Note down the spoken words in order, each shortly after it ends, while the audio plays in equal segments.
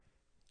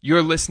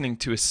You're listening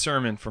to a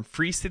sermon from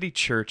Free City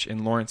Church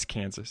in Lawrence,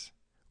 Kansas.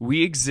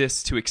 We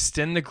exist to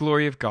extend the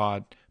glory of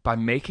God by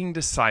making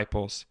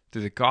disciples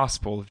through the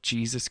gospel of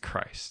Jesus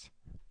Christ.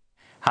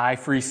 Hi,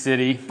 Free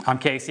City. I'm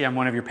Casey. I'm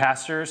one of your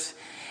pastors,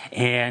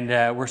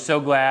 and we're so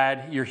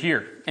glad you're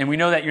here. And we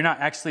know that you're not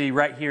actually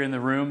right here in the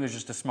room. There's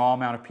just a small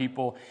amount of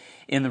people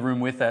in the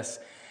room with us.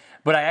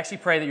 But I actually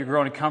pray that you're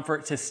growing in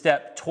comfort to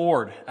step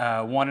toward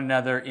one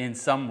another in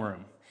some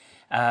room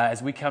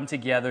as we come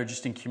together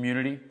just in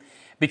community.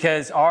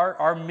 Because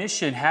our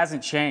mission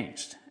hasn't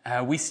changed.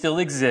 We still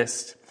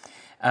exist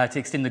to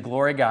extend the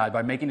glory of God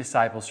by making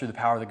disciples through the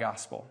power of the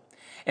gospel.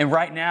 And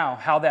right now,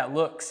 how that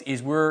looks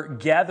is we're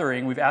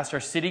gathering, we've asked our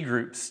city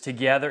groups to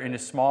gather into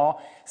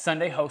small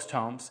Sunday host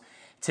homes,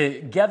 to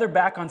gather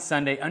back on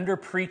Sunday under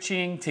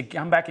preaching, to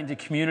come back into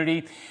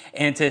community,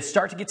 and to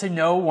start to get to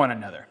know one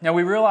another. Now,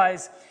 we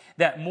realize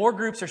that more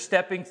groups are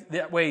stepping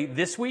that way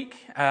this week,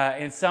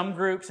 and some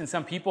groups and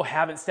some people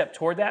haven't stepped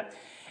toward that.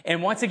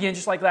 And once again,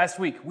 just like last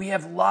week, we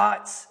have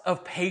lots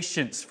of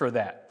patience for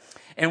that.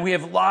 And we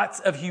have lots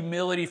of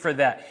humility for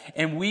that.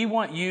 And we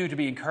want you to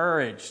be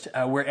encouraged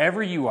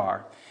wherever you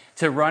are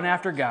to run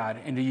after God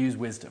and to use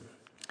wisdom.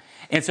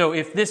 And so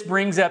if this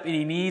brings up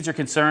any needs or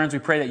concerns, we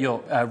pray that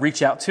you'll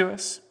reach out to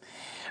us.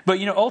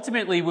 But,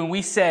 ultimately, when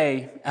we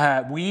say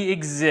we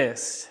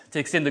exist to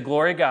extend the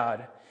glory of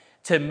God,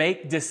 to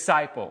make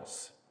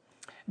disciples,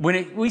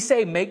 when we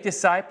say make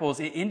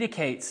disciples, it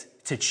indicates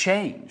to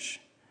change.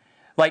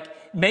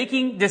 Like,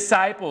 making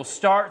disciples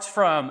starts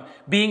from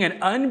being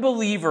an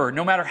unbeliever,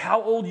 no matter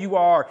how old you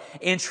are,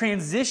 and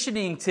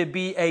transitioning to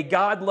be a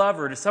God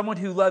lover, to someone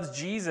who loves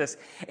Jesus,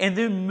 and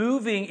then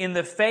moving in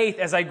the faith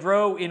as I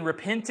grow in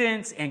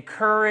repentance and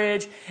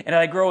courage, and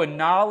I grow in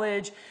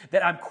knowledge,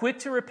 that I'm quick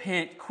to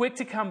repent, quick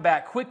to come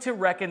back, quick to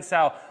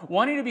reconcile,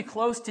 wanting to be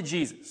close to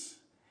Jesus.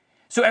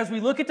 So as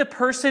we look at the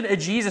person of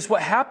Jesus,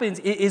 what happens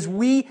is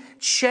we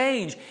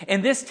change.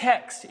 And this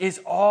text is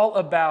all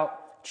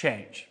about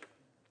change.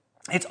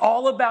 It's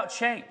all about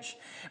change.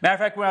 Matter of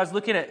fact, when I was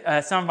looking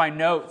at some of my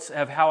notes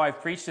of how I've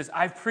preached this,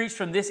 I've preached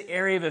from this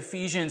area of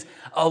Ephesians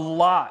a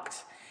lot.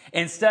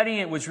 And studying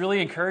it was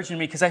really encouraging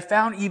me because I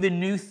found even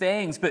new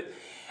things. But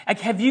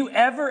have you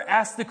ever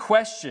asked the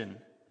question,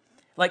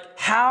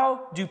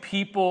 how do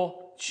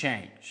people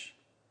change?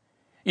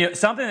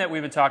 Something that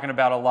we've been talking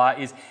about a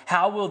lot is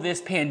how will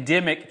this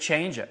pandemic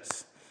change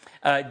us?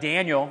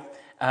 Daniel,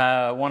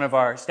 one of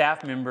our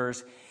staff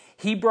members,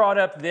 he brought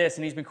up this,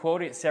 and he's been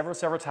quoting it several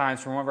times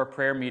from one of our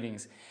prayer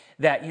meetings,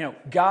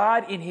 that,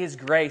 God in His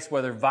grace,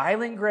 whether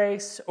violent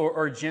grace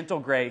or gentle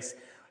grace,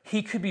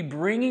 He could be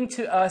bringing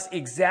to us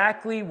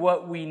exactly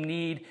what we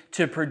need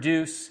to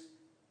produce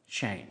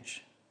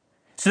change.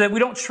 So that we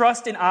don't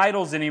trust in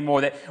idols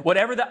anymore, that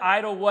whatever the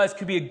idol was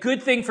could be a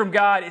good thing from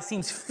God. It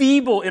seems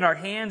feeble in our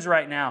hands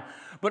right now,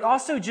 but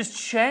also just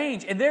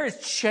change. And there is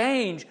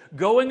change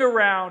going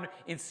around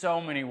in so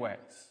many ways.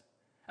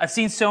 I've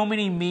seen so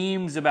many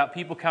memes about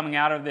people coming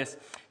out of this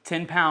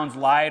 10 pounds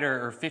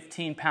lighter or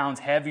 15 pounds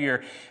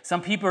heavier.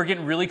 Some people are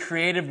getting really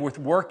creative with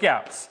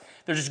workouts.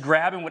 They're just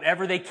grabbing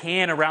whatever they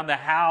can around the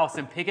house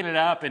and picking it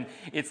up. And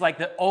it's like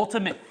the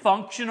ultimate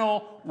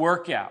functional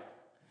workout.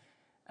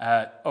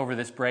 Over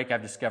this break,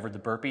 I've discovered the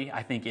burpee.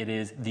 I think it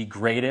is the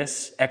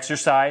greatest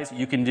exercise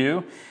you can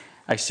do.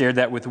 I shared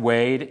that with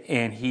Wade,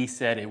 and he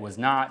said it was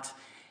not.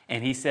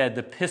 And he said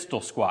the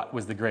pistol squat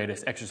was the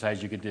greatest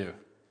exercise you could do.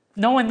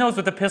 No one knows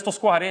what the pistol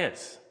squat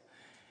is.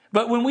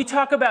 But when we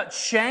talk about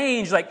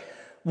change,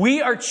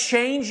 we are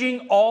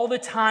changing all the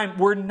time.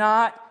 We're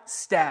not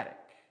static.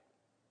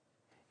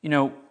 We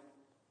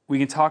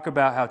can talk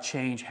about how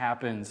change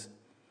happens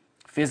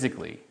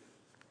physically.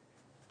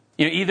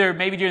 Either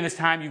maybe during this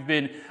time you've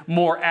been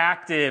more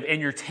active and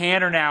you're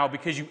tanner now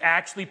because you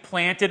actually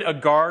planted a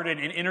garden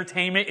and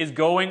entertainment is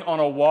going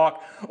on a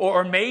walk.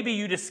 Or maybe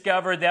you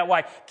discovered that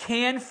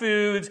canned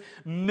foods,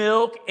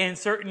 milk, and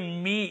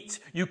certain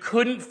meat you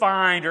couldn't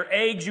find, or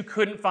eggs you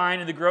couldn't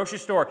find in the grocery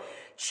store.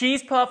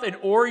 Cheese Puff and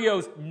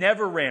Oreos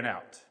never ran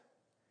out.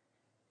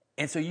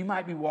 And so you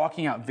might be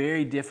walking out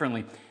very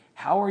differently.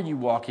 How are you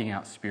walking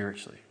out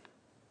spiritually?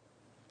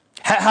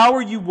 How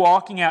are you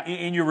walking out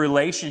in your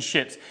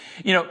relationships?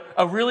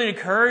 A really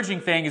encouraging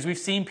thing is we've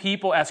seen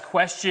people ask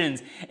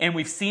questions and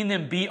we've seen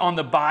them be on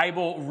the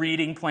Bible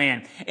reading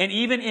plan. And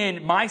even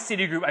in my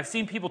city group, I've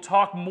seen people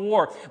talk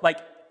more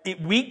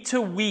week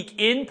to week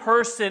in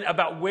person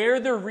about where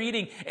they're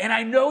reading. And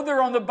I know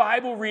they're on the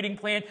Bible reading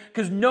plan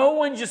because no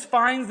one just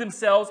finds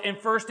themselves in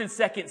 1st and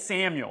 2nd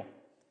Samuel.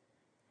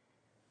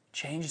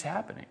 Change is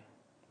happening.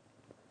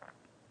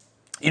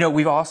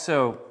 We've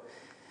also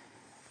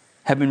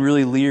have been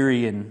really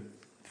leery and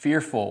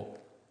fearful.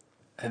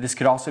 This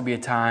could also be a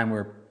time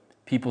where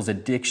people's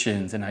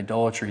addictions and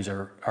idolatries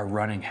are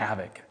running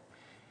havoc.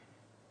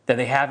 That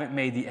they haven't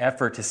made the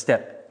effort to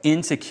step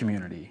into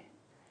community.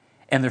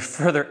 And they're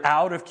further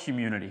out of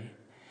community.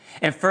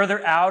 And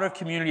further out of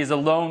community as a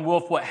lone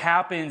wolf, what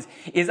happens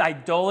is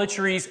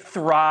idolatries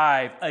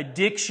thrive,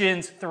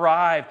 addictions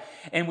thrive,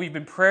 and we've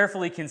been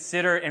prayerfully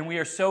considered, and we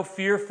are so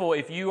fearful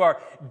if you are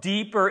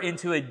deeper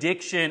into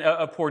addiction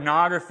of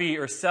pornography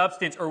or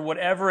substance or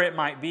whatever it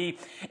might be,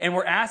 and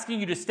we're asking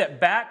you to step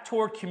back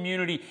toward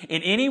community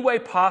in any way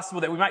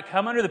possible, that we might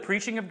come under the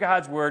preaching of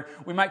God's Word,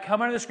 we might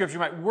come under the Scripture,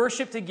 we might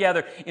worship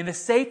together in the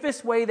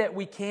safest way that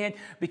we can,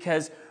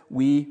 because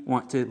we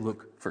want to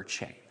look for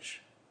change.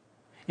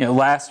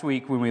 Last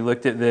week when we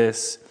looked at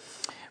this,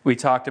 we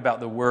talked about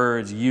the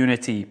words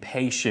unity,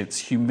 patience,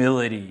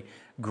 humility,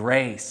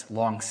 grace,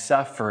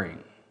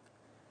 long-suffering.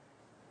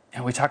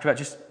 And we talked about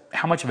just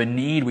how much of a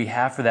need we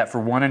have for that for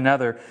one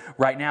another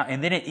right now.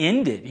 And then it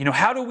ended.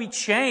 How do we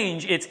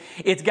change?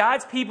 It's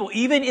God's people,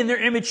 even in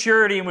their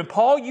immaturity. And when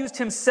Paul used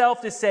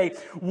himself to say,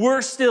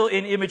 we're still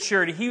in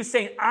immaturity, he was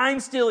saying, I'm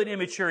still in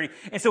immaturity.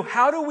 And so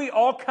how do we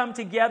all come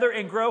together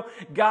and grow?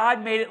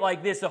 God made it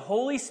like this. The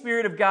Holy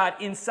Spirit of God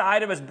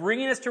inside of us,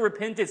 bringing us to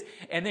repentance,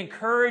 and then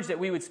courage that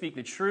we would speak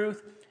the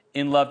truth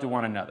in love to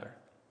one another.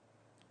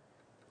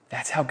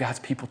 That's how God's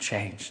people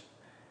changed.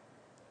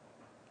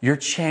 Your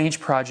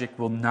change project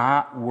will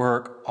not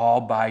work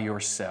all by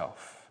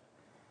yourself.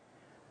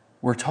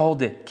 We're told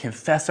to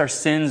confess our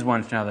sins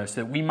one to another so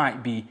that we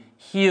might be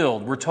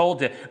healed. We're told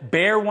to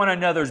bear one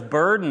another's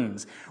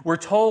burdens. We're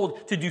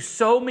told to do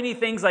so many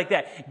things like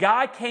that.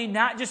 God came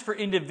not just for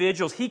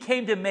individuals. He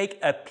came to make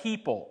a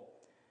people.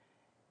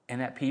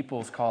 And that people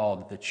is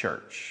called the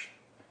church.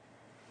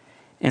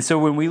 And so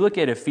when we look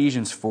at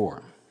Ephesians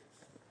 4,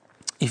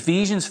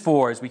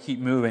 as we keep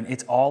moving,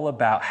 it's all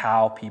about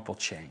how people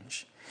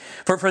change.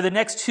 For the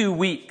next 2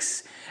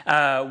 weeks,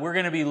 we're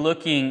going to be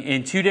looking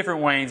in two different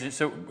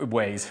ways,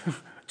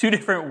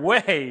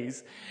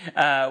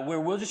 where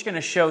we're just going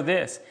to show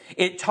this.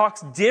 It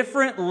talks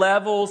different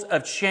levels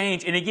of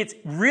change, and it gets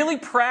really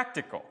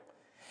practical.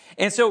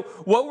 And so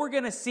what we're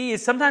going to see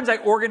is sometimes I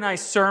organize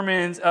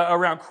sermons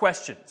around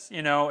questions.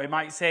 It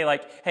might say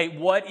like, hey,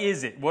 what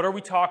is it? What are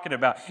we talking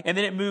about? And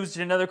then it moves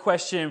to another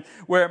question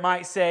where it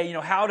might say,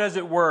 how does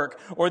it work?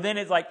 Or then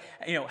it's like,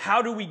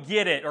 how do we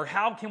get it? Or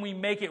how can we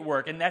make it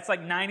work? And that's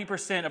like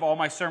 90% of all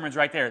my sermons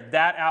right there,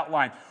 that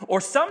outline. Or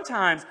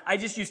sometimes I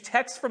just use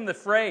text from the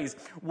phrase,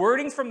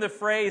 wordings from the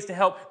phrase to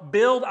help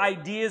build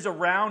ideas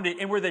around it.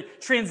 And where the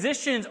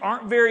transitions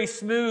aren't very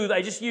smooth,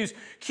 I just use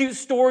cute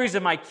stories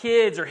of my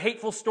kids or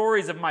hateful stories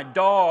of my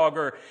dog,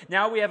 or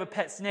now we have a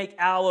pet snake,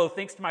 Aloe,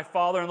 thanks to my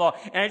father-in-law.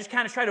 And I just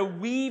kind of try to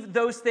weave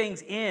those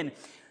things in.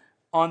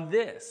 On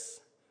this,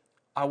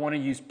 I want to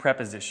use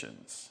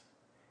prepositions.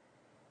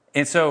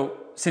 And so,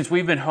 since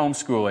we've been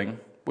homeschooling,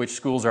 which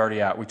school's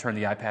already out, we turn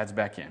the iPads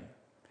back in.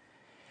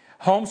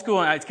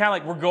 Homeschooling, it's kind of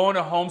like we're going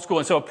to homeschool.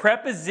 And so a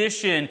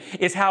preposition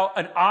is how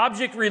an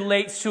object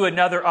relates to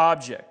another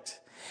object.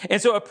 And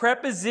so a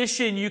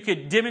preposition, you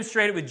could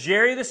demonstrate it with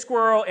Jerry the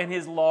squirrel and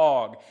his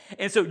log.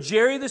 And so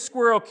Jerry the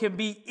squirrel can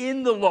be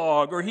in the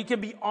log, or he can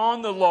be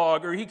on the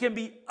log, or he can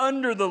be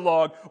under the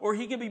log, or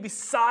he can be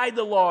beside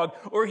the log,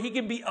 or he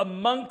can be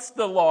amongst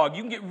the log.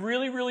 You can get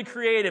really, really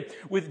creative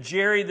with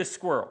Jerry the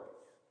squirrel.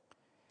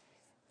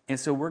 And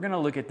so we're going to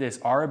look at this,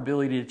 our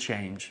ability to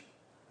change,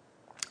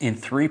 in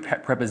three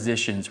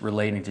prepositions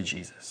relating to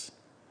Jesus.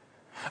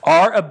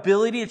 Our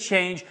ability to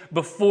change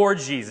before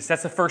Jesus.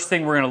 That's the first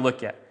thing we're going to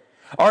look at.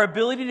 Our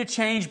ability to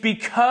change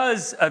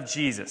because of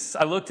Jesus.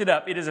 I looked it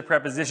up. It is a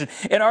preposition.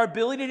 And our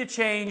ability to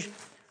change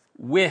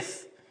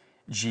with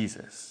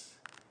Jesus.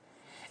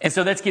 And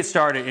so let's get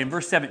started in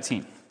verse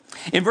 17.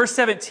 In verse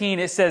 17,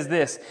 it says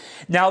this,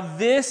 "Now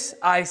this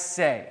I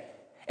say."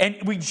 And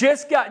we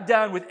just got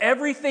done with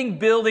everything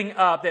building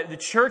up, that the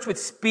church would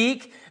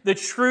speak the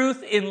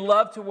truth in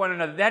love to one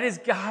another. That is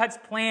God's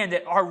plan,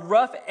 that our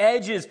rough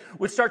edges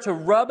would start to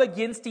rub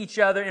against each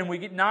other and we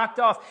get knocked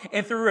off.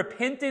 And through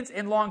repentance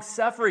and long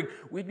suffering,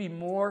 we'd be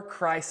more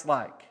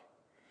Christ-like.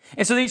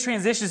 And so these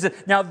transitions,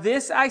 "Now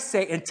this I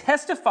say and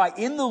testify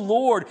in the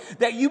Lord,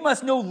 that you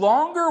must no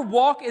longer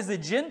walk as the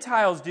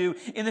Gentiles do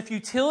in the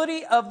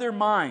futility of their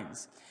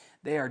minds.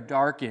 They are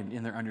darkened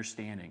in their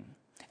understanding,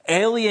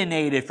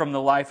 alienated from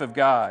the life of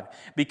God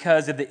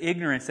because of the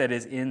ignorance that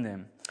is in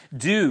them,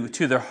 due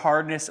to their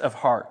hardness of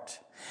heart.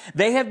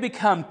 They have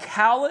become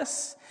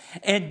callous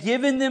and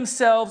given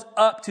themselves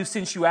up to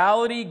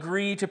sensuality,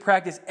 greed, to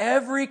practice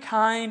every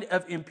kind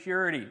of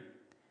impurity."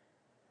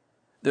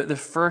 The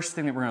first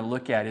thing that we're going to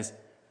look at is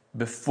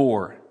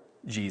before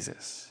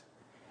Jesus.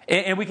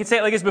 And we can say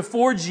it like this: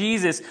 before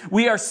Jesus,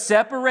 we are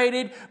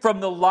separated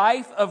from the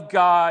life of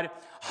God,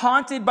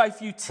 haunted by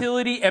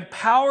futility and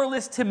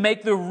powerless to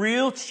make the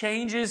real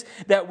changes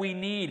that we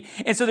need.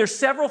 And so there's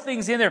several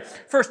things in there.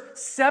 First,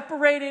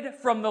 separated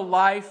from the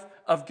life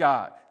of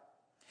God.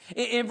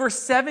 In verse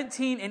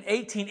 17 and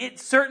 18, it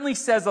certainly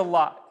says a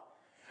lot.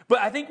 But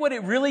I think what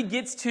it really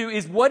gets to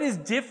is what is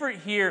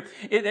different here,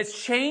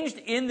 that's changed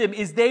in them,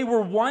 is they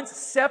were once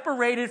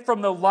separated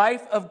from the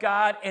life of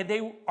God, and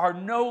they are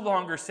no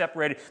longer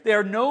separated. They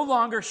are no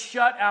longer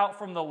shut out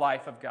from the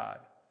life of God.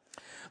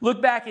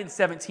 Look back in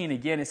 17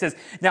 again. It says,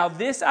 "Now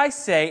this I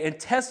say and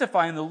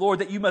testify in the Lord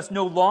that you must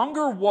no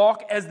longer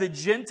walk as the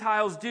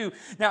Gentiles do."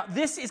 Now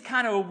this is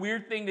kind of a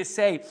weird thing to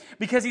say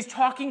because he's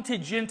talking to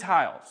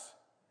Gentiles.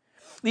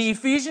 The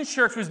Ephesian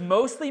church was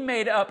mostly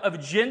made up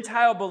of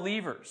Gentile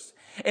believers.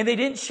 And they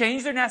didn't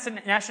change their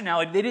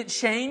nationality. They didn't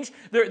change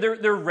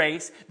their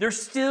race. They're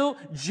still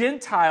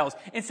Gentiles.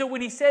 And so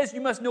when he says you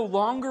must no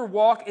longer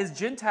walk as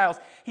Gentiles,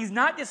 he's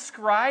not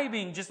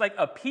describing just like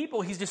a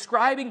people. He's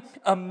describing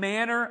a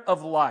manner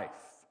of life.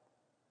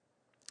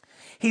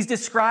 He's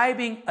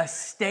describing a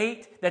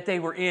state that they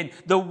were in,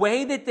 the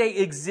way that they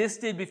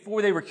existed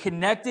before they were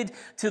connected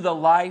to the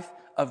life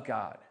of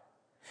God.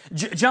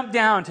 Jump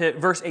down to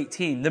verse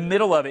 18, the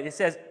middle of it. It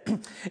says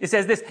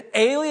this,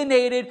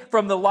 alienated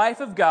from the life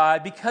of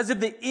God because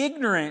of the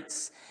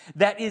ignorance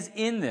that is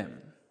in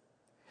them.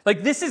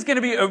 Like this is going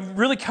to be a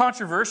really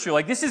controversial.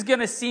 Like this is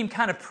going to seem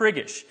kind of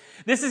priggish.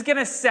 This is going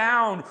to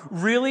sound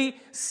really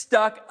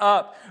stuck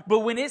up. But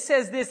when it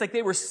says this, like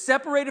they were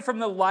separated from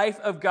the life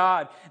of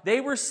God,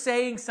 they were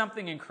saying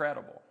something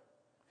incredible.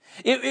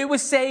 It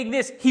was saying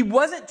this. He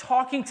wasn't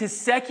talking to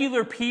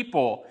secular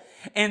people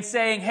and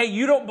saying, hey,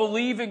 you don't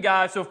believe in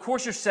God, so of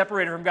course you're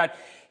separated from God.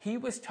 He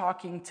was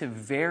talking to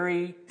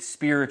very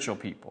spiritual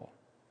people.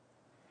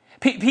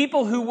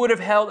 People who would have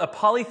held a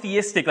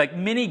polytheistic, like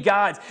many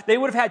gods. They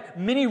would have had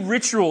many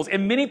rituals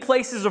and many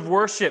places of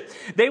worship.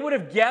 They would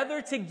have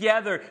gathered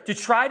together to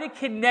try to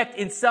connect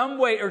in some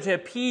way or to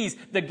appease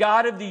the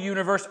God of the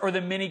universe or the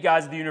many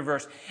gods of the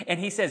universe. And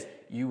he says,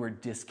 you were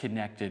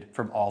disconnected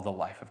from all the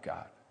life of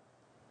God.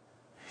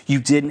 You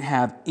didn't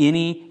have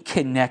any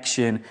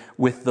connection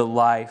with the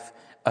life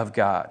of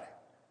God.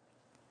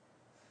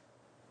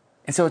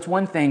 And so it's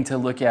one thing to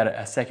look at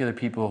a secular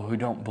people who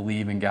don't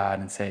believe in God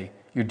and say,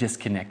 you're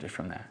disconnected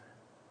from that.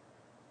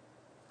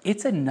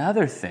 It's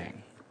another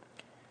thing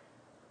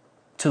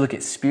to look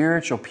at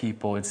spiritual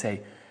people and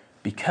say,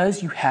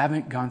 because you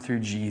haven't gone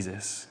through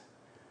Jesus,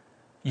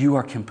 you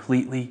are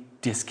completely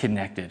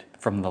disconnected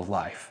from the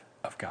life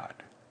of God.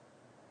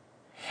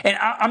 And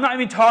I'm not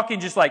even talking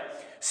just like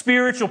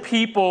spiritual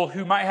people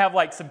who might have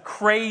like some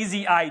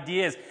crazy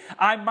ideas.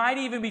 I might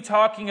even be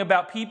talking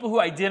about people who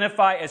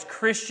identify as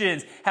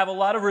Christians, have a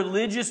lot of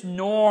religious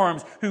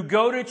norms, who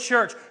go to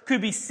church,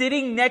 could be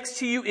sitting next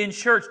to you in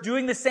church,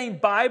 doing the same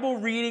Bible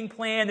reading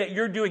plan that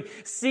you're doing,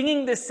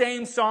 singing the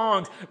same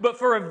songs, but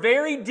for a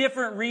very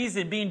different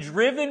reason, being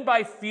driven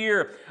by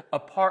fear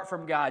apart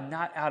from God,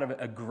 not out of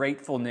a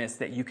gratefulness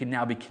that you can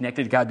now be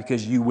connected to God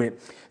because you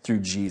went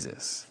through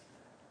Jesus.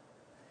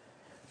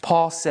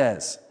 Paul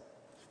says,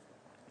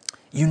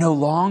 you no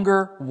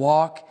longer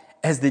walk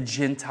as the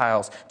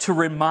Gentiles, to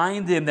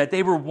remind them that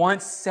they were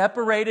once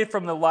separated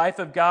from the life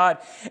of God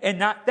and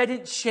that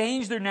didn't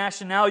change their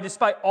nationality.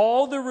 Despite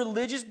all the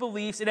religious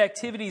beliefs and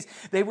activities,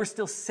 they were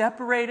still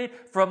separated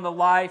from the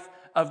life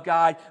of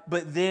God,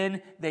 but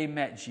then they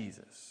met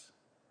Jesus.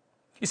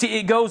 You see,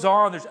 it goes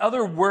on. There's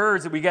other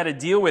words that we got to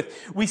deal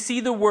with. We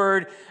see the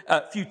word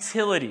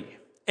futility.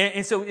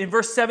 And so in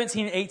verse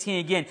 17 and 18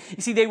 again,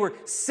 you see they were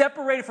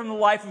separated from the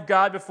life of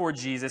God before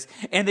Jesus,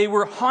 and they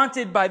were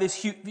haunted by this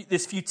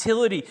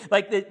futility.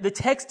 Like the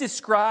text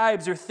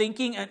describes their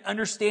thinking and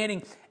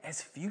understanding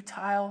as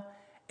futile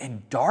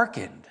and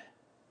darkened.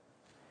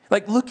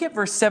 Like look at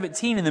verse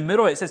 17 in the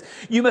middle. It says,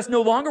 you must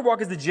no longer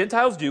walk as the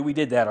Gentiles do. We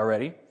did that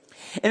already.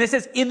 And it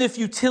says, in the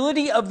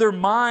futility of their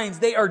minds,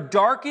 they are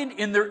darkened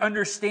in their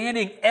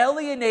understanding,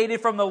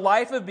 alienated from the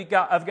life of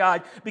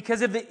God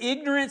because of the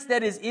ignorance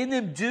that is in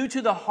them due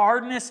to the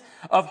hardness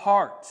of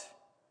heart.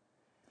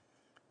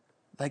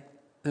 Like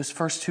those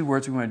first two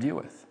words we want to deal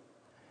with.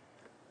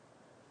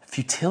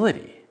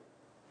 Futility.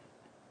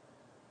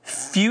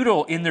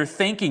 Futile in their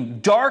thinking,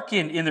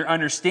 darkened in their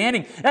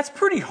understanding. That's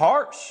pretty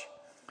harsh.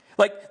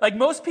 Like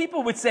most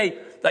people would say,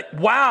 like,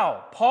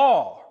 wow,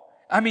 Paul.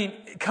 I mean,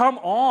 come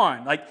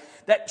on. Like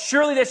that,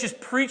 surely that's just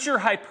preacher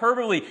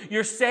hyperbole.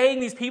 You're saying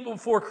these people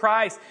before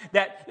Christ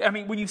that, I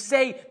mean, when you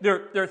say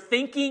their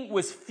thinking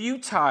was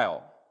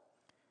futile,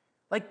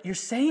 like you're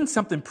saying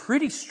something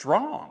pretty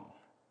strong.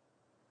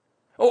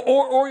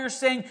 Or you're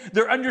saying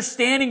their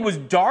understanding was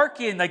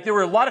darkened, like there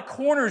were a lot of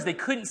corners they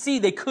couldn't see,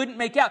 they couldn't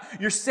make out.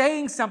 You're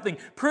saying something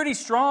pretty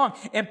strong,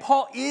 and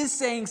Paul is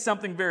saying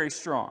something very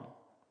strong.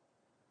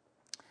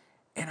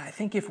 And I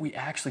think if we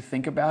actually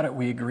think about it,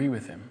 we agree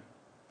with him.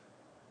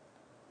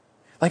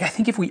 Like, I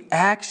think if we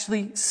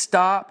actually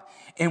stop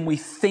and we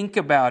think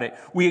about it,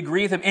 we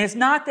agree with him. And it's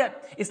not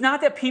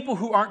that people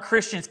who aren't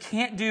Christians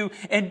can't do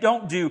and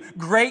don't do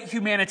great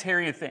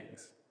humanitarian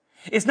things.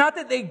 It's not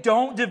that they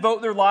don't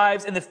devote their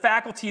lives and the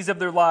faculties of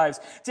their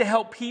lives to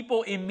help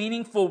people in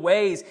meaningful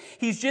ways.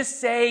 He's just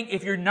saying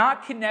if you're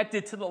not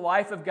connected to the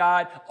life of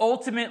God,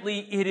 ultimately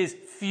it is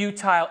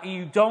futile and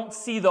you don't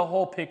see the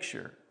whole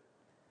picture.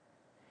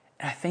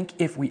 And I think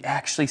if we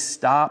actually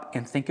stop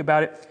and think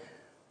about it,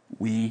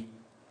 we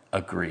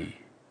agree.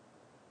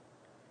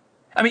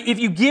 I mean, if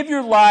you give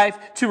your life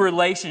to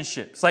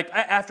relationships, like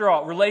after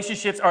all,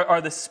 relationships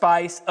are the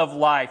spice of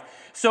life.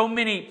 So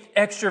many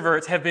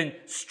extroverts have been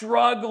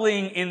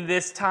struggling in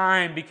this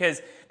time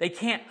because They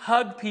can't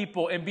hug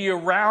people and be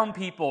around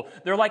people.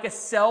 They're like a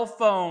cell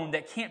phone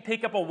that can't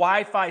pick up a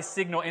Wi-Fi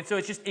signal. And so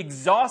it's just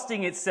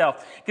exhausting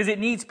itself because it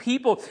needs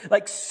people.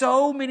 Like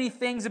so many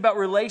things about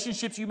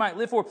relationships you might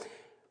live for.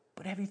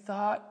 But have you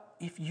thought,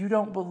 if you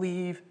don't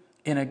believe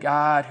in a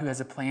God who has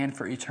a plan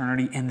for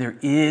eternity, and there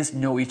is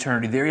no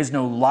eternity, there is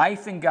no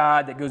life in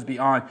God that goes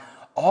beyond,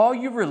 all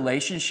your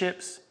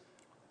relationships,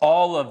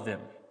 all of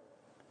them,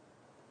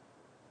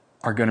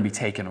 are going to be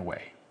taken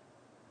away.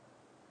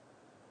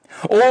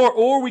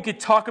 Or we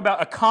could talk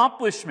about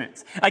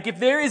accomplishments. Like if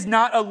there is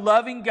not a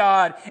loving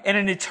God and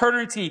an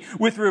eternity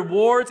with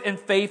rewards and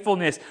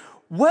faithfulness,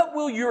 what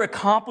will your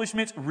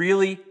accomplishments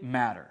really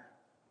matter?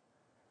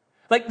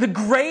 Like the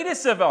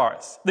greatest of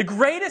us,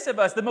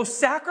 the most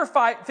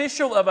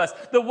sacrificial of us,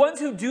 the ones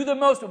who do the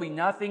most will be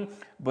nothing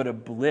but a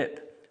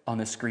blip on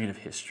the screen of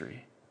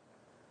history.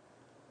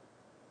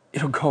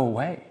 It'll go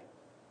away.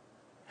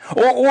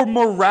 Or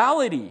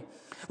morality.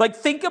 Like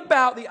think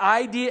about the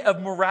idea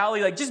of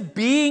morality, like just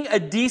being a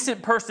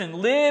decent person,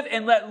 live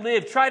and let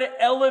live, try to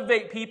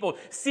elevate people,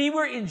 see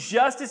where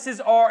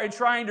injustices are and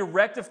trying to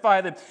rectify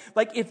them.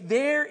 Like if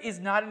there is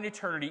not an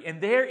eternity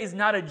and there is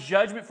not a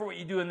judgment for what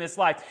you do in this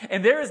life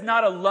and there is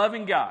not a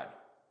loving God,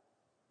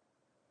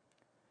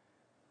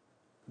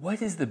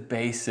 what is the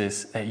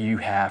basis that you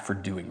have for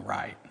doing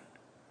right?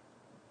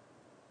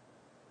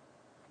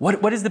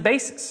 What is the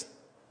basis?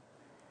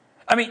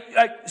 I mean,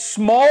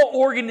 small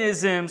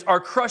organisms are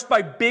crushed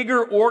by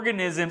bigger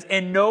organisms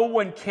and no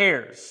one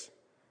cares.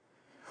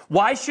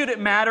 Why should it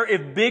matter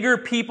if bigger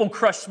people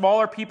crush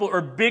smaller people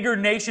or bigger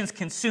nations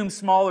consume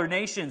smaller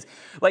nations?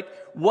 Like,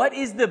 what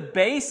is the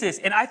basis?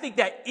 And I think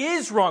that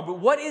is wrong, but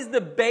what is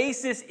the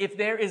basis if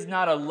there is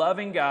not a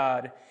loving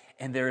God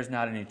and there is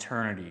not an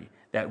eternity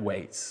that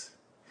waits?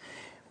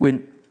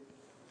 When,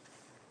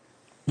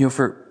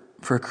 for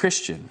a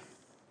Christian,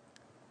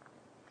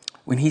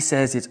 when he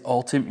says it's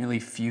ultimately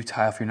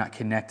futile if you're not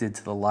connected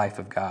to the life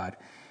of God,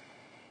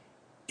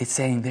 it's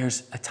saying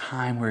there's a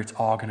time where it's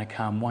all going to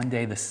come. One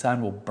day the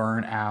sun will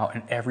burn out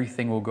and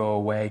everything will go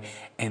away.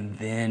 And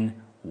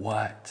then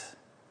what?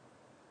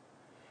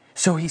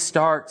 So he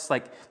starts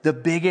like the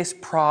biggest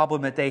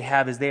problem that they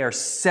have is they are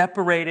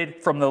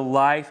separated from the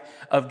life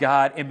of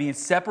God. And being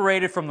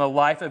separated from the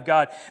life of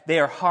God, they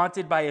are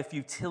haunted by a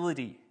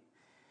futility.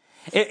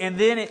 And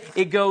then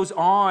it goes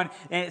on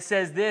and it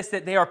says this,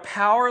 that they are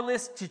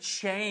powerless to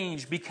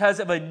change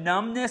because of a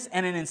numbness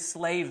and an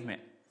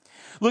enslavement.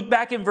 Look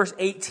back in verse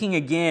 18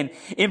 again.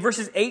 In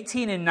verses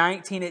 18 and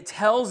 19, it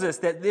tells us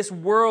that this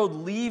world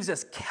leaves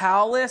us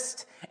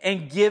calloused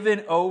and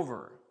given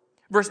over.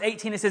 Verse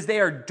 18, it says, they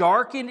are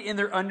darkened in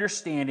their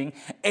understanding,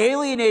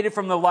 alienated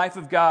from the life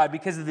of God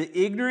because of the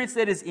ignorance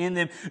that is in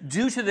them.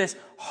 Due to this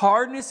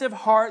hardness of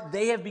heart,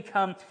 they have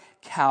become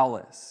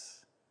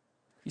callous.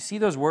 You see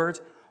those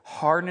words?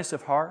 Hardness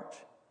of heart,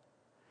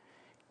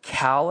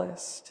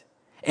 calloused.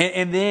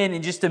 And then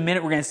in just a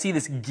minute, we're going to see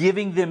this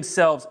giving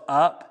themselves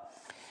up.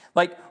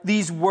 Like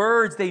these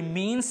words, they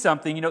mean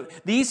something. You know,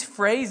 these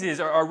phrases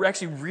are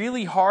actually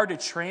really hard to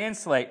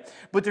translate,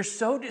 but they're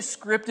so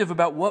descriptive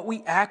about what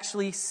we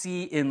actually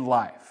see in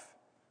life.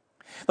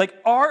 Like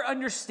our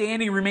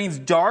understanding remains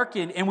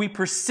darkened and we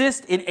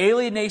persist in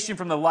alienation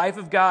from the life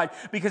of God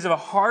because of a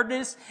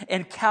hardness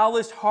and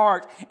calloused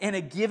heart and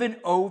a given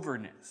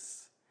overness.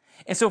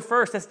 And so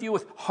first, let's deal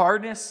with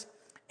hardness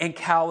and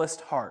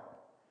calloused heart.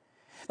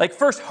 Like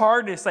first,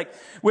 hardness, like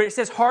where it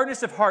says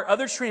hardness of heart,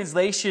 other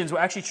translations will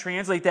actually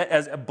translate that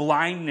as a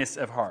blindness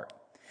of heart.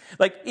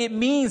 Like it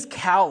means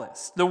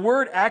callous. The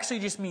word actually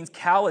just means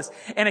callous.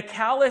 And a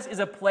callus is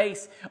a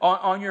place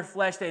on your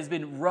flesh that has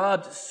been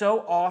rubbed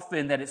so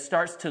often that it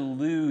starts to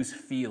lose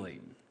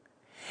feeling.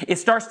 It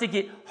starts to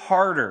get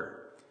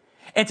harder.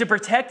 And to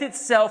protect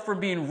itself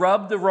from being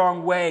rubbed the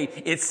wrong way,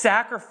 it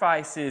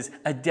sacrifices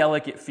a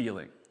delicate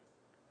feeling.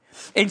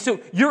 And so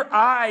your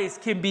eyes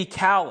can be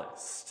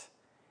calloused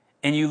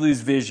and you lose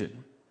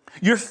vision.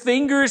 Your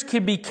fingers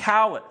can be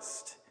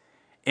calloused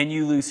and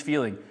you lose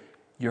feeling.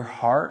 Your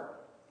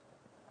heart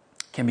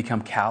can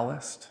become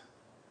calloused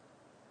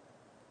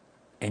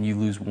and you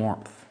lose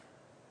warmth.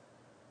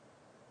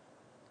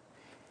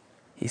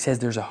 He says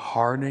there's a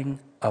hardening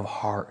of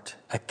heart,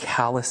 a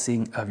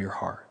callousing of your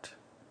heart.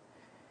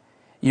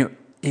 You know,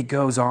 it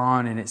goes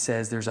on and it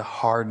says there's a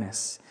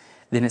hardness.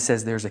 Then it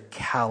says there's a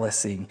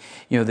callousing.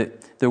 You know,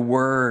 the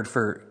word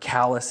for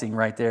callousing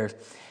right there,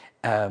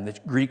 the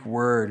Greek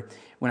word,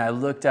 when I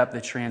looked up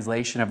the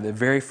translation of it, the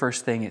very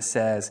first thing it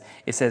says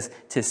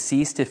to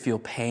cease to feel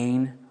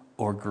pain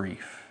or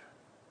grief.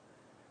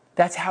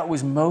 That's how it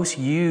was most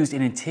used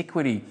in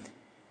antiquity.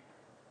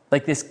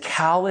 Like this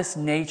callous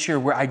nature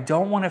where I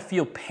don't want to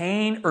feel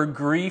pain or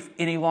grief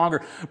any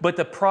longer. But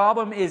the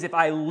problem is if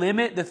I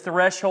limit the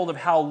threshold of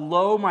how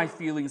low my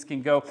feelings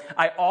can go,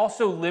 I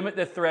also limit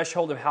the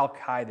threshold of how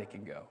high they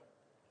can go.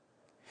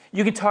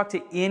 You can talk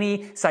to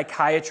any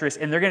psychiatrist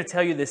and they're going to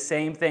tell you the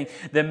same thing.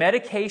 The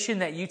medication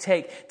that you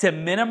take to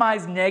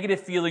minimize negative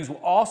feelings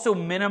will also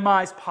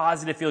minimize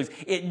positive feelings.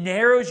 It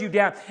narrows you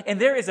down. And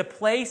there is a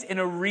place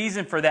and a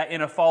reason for that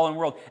in a fallen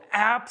world.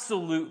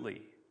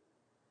 Absolutely.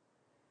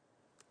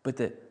 But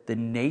the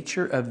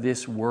nature of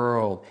this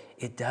world,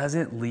 it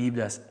doesn't leave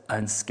us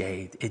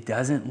unscathed. It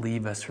doesn't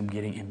leave us from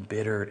getting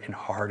embittered and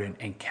hardened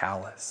and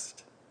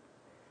calloused.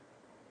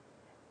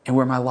 And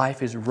where my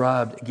life is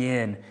rubbed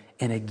again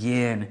and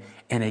again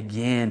and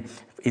again,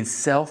 in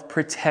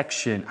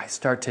self-protection, I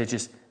start to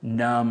just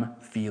numb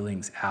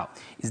feelings out.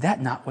 Is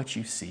that not what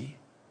you see?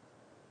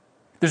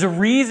 There's a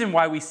reason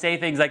why we say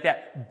things like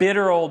that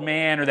bitter old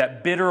man or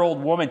that bitter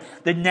old woman.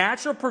 The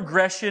natural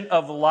progression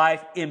of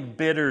life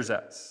embitters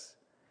us.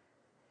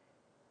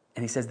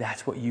 And he says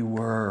that's what you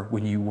were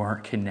when you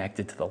weren't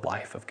connected to the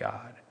life of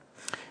God.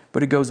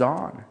 But it goes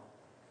on.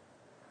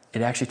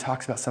 It actually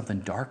talks about something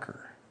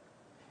darker.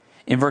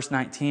 In verse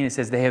 19, it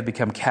says, they have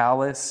become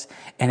callous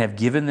and have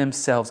given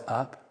themselves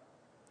up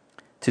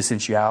to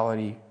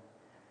sensuality,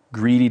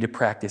 greedy to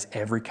practice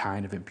every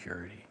kind of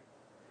impurity.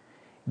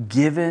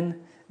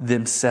 Given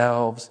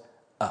themselves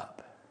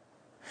up.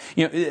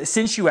 You know,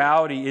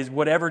 sensuality is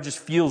whatever just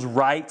feels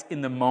right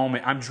in the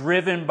moment. I'm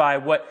driven by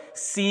what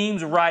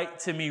seems right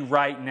to me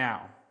right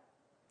now.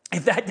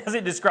 If that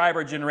doesn't describe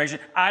our generation,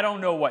 I don't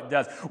know what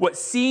does. What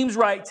seems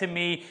right to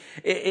me,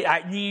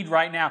 I need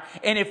right now.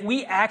 And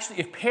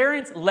if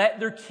parents let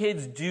their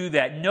kids do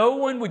that, no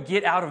one would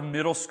get out of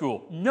middle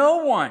school.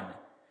 No one.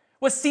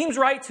 What seems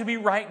right to me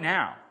right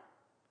now.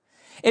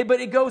 But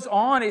it goes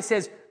on, it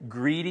says,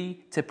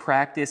 greedy to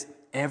practice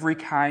every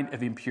kind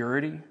of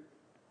impurity.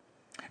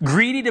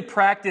 Greedy to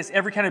practice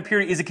every kind of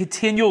impurity is a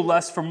continual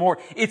lust for more.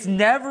 It's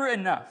never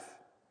enough.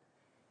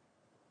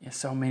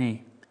 So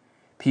many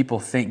people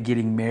think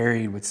getting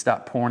married would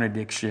stop porn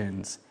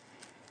addictions.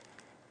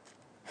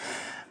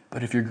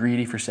 But if you're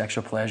greedy for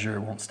sexual pleasure,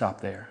 it won't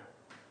stop there.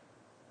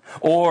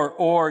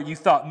 Or you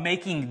thought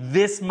making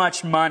this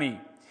much money,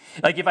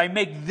 like if I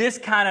make this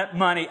kind of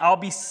money, I'll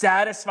be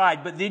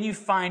satisfied. But then you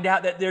find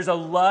out that there's a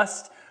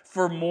lust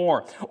for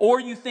more. Or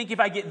you think if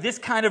I get this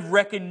kind of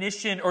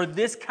recognition or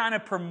this kind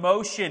of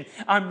promotion,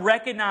 I'm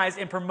recognized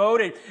and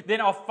promoted,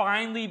 then I'll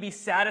finally be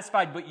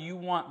satisfied. But you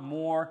want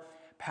more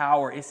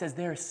power. It says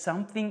there is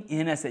something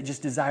in us that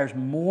just desires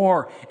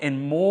more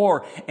and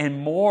more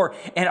and more.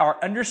 And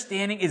our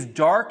understanding is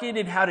darkened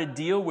in how to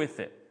deal with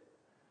it.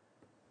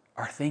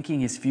 Our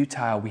thinking is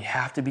futile. We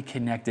have to be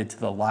connected to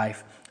the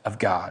life of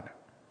God.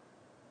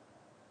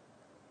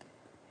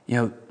 You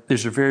know,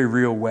 there's a very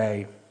real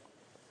way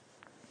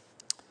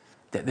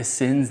that the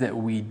sins that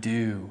we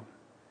do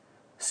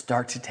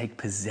start to take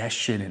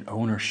possession and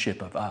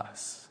ownership of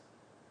us.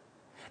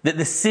 That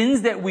the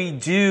sins that we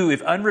do,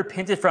 if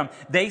unrepented from,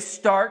 they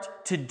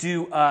start to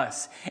do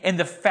us. And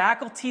the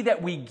faculty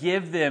that we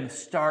give them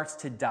starts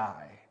to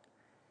die.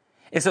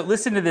 And so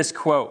listen to this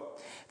quote.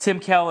 Tim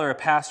Keller, a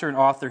pastor and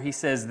author, he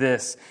says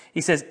this.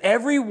 He says,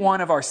 every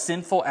one of our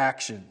sinful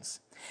actions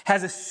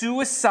has a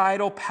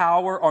suicidal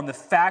power on the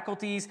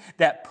faculties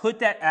that put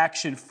that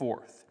action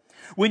forth.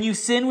 When you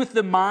sin with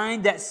the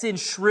mind, that sin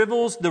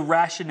shrivels the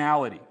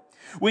rationality.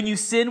 When you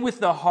sin with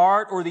the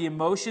heart or the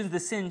emotions, the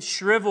sin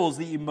shrivels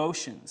the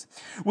emotions.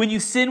 When you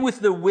sin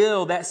with the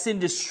will, that sin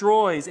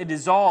destroys and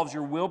dissolves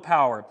your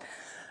willpower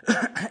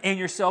and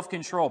your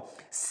self-control.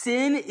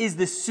 Sin is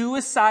the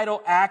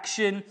suicidal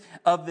action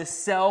of the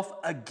self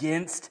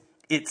against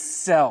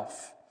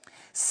itself.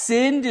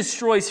 Sin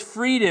destroys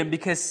freedom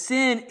because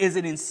sin is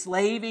an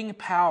enslaving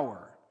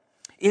power.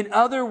 In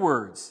other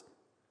words,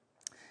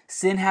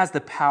 sin has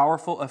the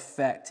powerful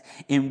effect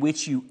in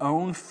which you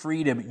own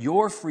freedom,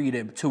 your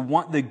freedom to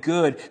want the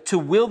good, to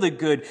will the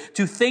good,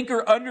 to think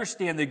or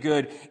understand the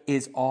good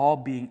is all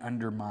being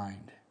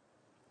undermined.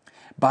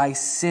 By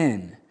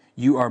sin,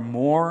 you are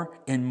more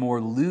and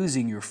more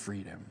losing your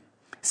freedom.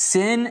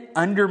 Sin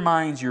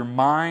undermines your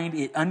mind,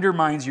 it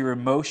undermines your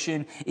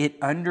emotion, it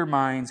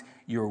undermines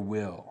your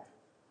will.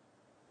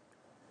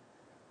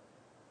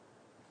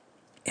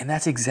 And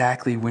that's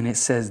exactly when it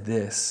says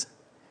this.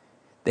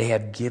 They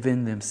have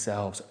given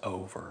themselves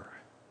over.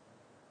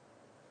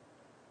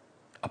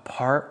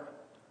 Apart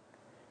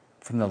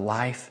from the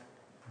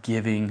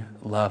life-giving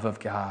love of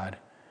God,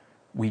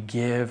 we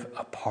give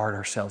apart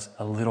ourselves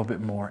a little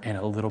bit more,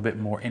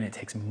 and it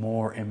takes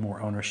more and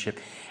more ownership.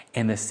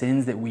 And the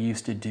sins that we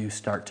used to do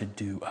start to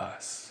do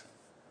us.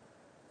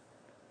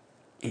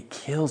 It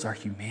kills our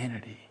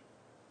humanity.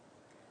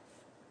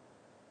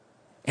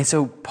 And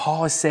so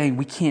Paul is saying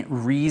we can't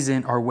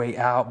reason our way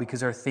out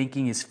because our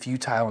thinking is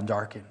futile and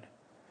darkened.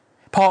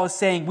 Paul is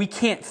saying we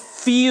can't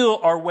feel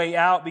our way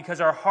out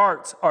because our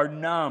hearts are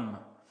numb.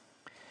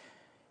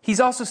 He's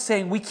also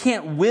saying we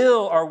can't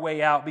will our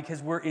way out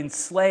because we're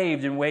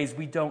enslaved in ways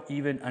we don't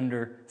even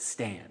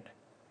understand.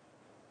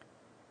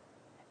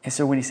 And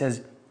so when he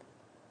says,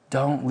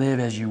 don't live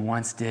as you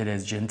once did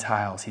as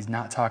Gentiles, he's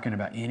not talking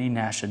about any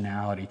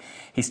nationality.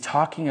 He's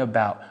talking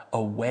about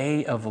a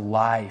way of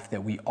life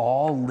that we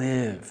all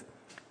live,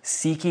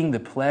 seeking the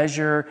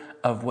pleasure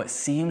of what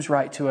seems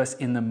right to us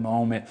in the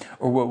moment,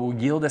 or what will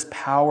yield us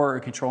power or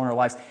control in our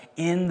lives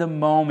in the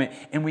moment.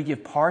 And we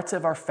give parts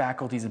of our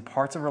faculties and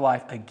parts of our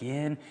life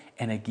again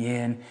and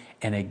again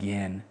and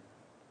again.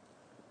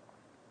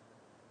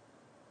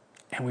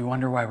 And we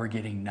wonder why we're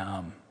getting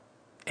numb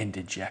and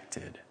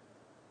dejected.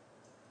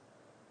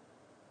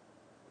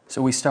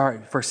 So we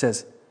start, first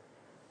says,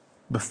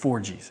 before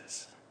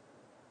Jesus.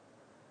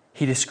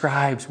 He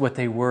describes what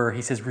they were.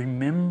 He says,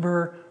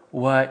 remember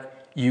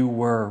what you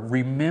were.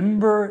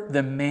 Remember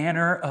the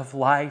manner of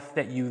life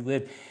that you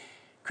lived.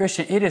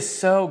 Christian, it is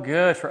so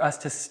good for us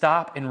to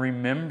stop and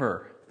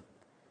remember.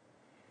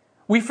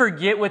 We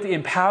forget what the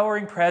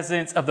empowering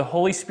presence of the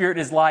Holy Spirit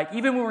is like.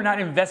 Even when we're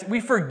not invested, we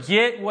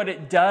forget what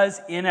it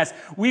does in us.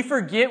 We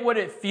forget what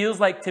it feels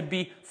like to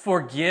be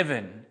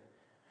forgiven.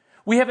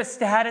 We have a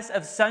status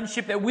of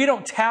sonship that we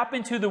don't tap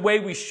into the way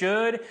we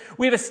should.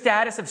 We have a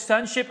status of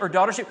sonship or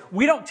daughtership.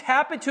 We don't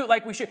tap into it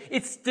like we should.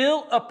 It's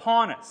still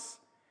upon us.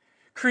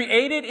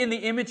 Created in the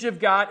image of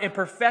God and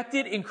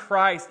perfected in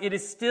Christ, it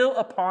is still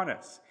upon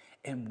us.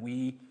 And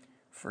we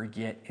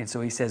forget. And so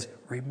he says,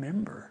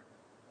 remember.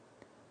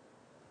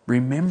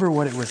 Remember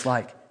what it was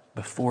like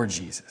before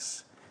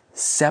Jesus,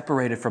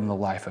 separated from the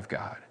life of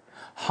God,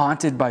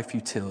 haunted by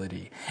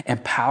futility,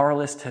 and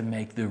powerless to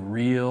make the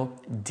real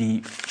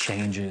deep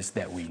changes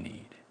that we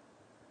need.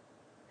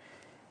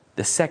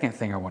 The second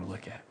thing I want to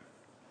look at.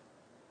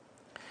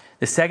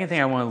 The second thing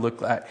I want to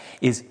look at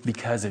is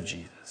because of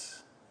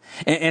Jesus.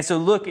 And so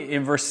look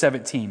in verse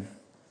 17.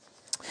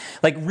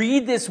 Like,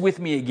 read this with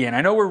me again.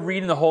 I know we're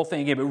reading the whole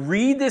thing again, but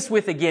read this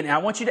with again. And I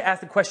want you to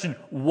ask the question,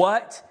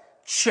 what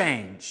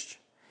changed?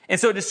 And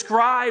so it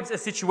describes a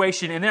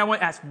situation, and then I want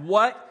to ask,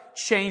 what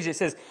changed? It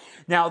says,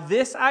 now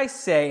this I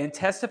say and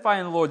testify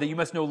in the Lord that you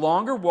must no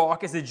longer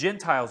walk as the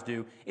Gentiles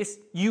do.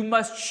 You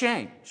must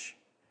change.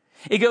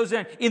 It goes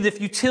in the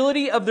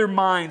futility of their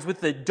minds,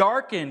 with the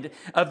darkened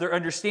of their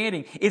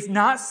understanding. It's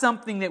not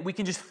something that we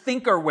can just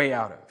think our way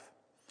out of.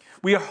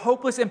 We are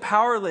hopeless and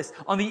powerless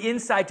on the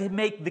inside to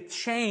make the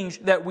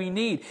change that we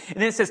need. And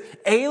then it says,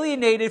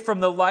 alienated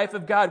from the life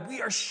of God.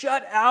 We are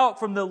shut out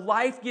from the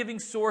life-giving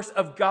source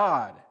of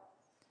God.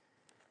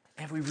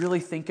 And if we really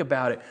think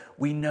about it,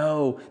 we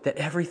know that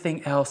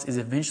everything else is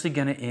eventually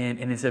going to end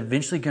and it's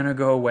eventually going to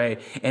go away.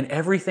 And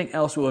everything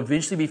else will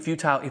eventually be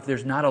futile if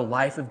there's not a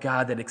life of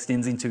God that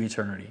extends into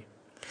eternity.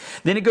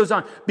 Then it goes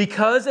on,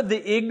 because of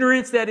the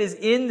ignorance that is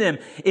in them,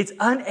 it's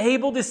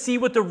unable to see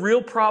what the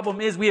real problem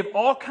is. We have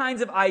all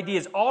kinds of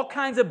ideas, all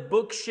kinds of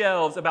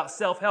bookshelves about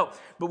self-help,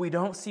 but we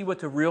don't see what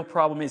the real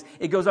problem is.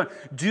 It goes on,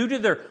 due to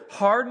their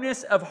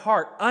hardness of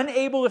heart,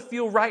 unable to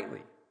feel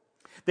rightly,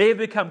 they have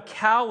become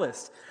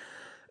calloused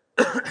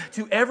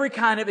to every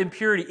kind of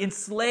impurity,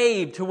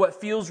 enslaved to what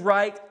feels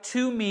right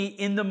to me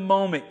in the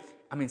moment.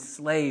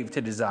 Slave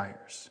to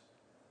desires.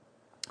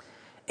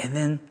 And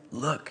then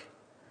look,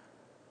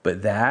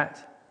 but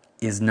that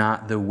is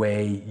not the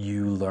way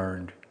you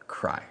learned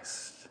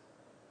Christ.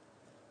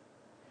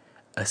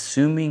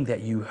 Assuming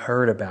that you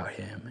heard about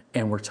him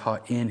and were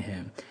taught in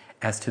him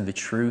as to the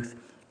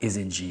truth is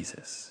in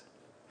Jesus.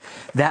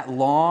 That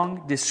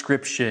long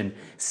description,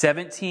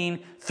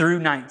 17 through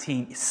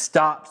 19,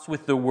 stops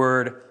with the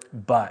word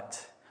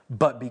but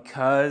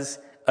because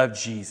of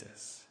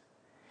Jesus.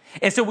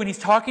 And so when he's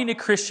talking to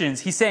Christians,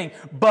 he's saying,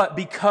 but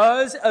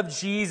because of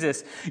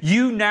Jesus,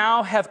 you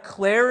now have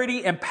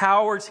clarity and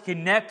power to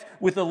connect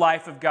with the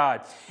life of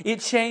God.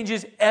 It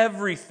changes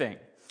everything.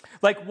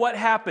 Like, what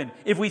happened?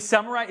 If we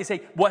summarize and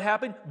say, what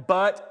happened?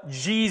 But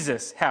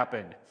Jesus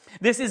happened.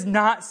 This is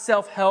not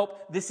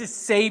self-help. This is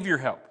Savior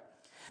help.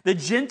 The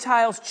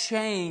Gentiles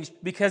changed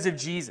because of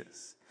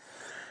Jesus.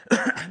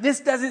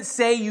 This doesn't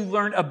say you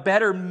learned a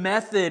better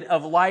method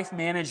of life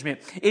management.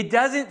 It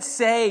doesn't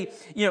say,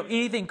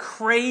 anything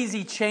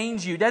crazy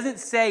changed you. It doesn't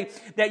say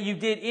that you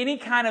did any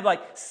kind of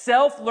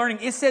self-learning.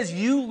 It says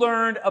you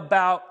learned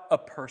about a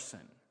person.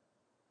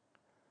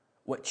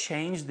 What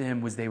changed them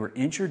was they were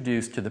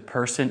introduced to the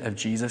person of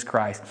Jesus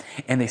Christ,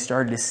 and they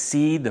started to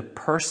see the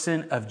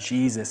person of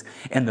Jesus,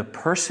 and the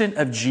person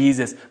of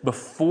Jesus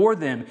before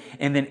them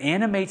and then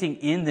animating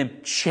in them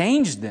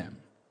changed them.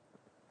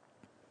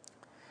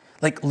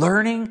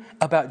 Learning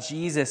about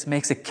Jesus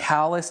makes a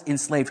calloused,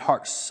 enslaved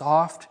heart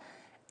soft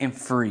and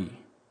free.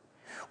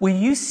 When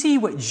you see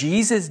what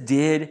Jesus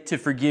did to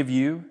forgive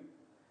you,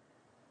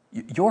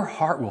 your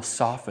heart will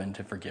soften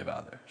to forgive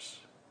others.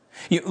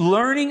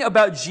 Learning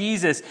about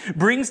Jesus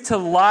brings to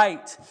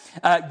light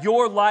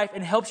your life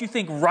and helps you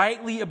think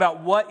rightly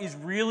about what is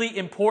really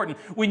important.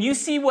 When you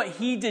see what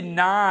he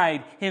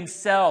denied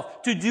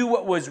himself to do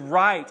what was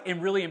right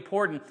and really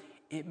important,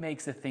 it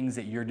makes the things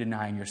that you're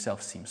denying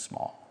yourself seem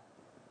small.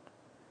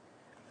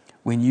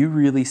 When you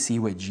really see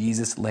what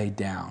Jesus laid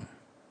down,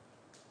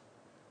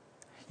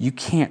 you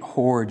can't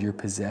hoard your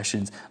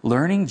possessions.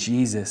 Learning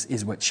Jesus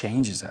is what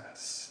changes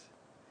us.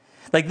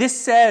 This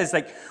says,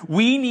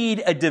 we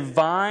need a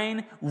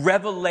divine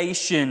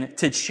revelation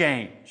to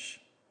change.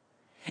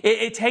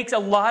 It takes a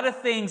lot of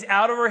things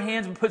out of our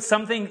hands and puts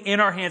something in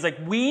our hands.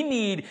 We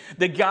need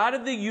the God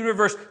of the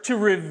universe to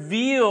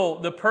reveal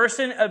the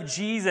person of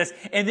Jesus,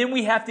 and then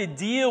we have to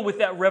deal with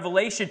that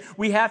revelation.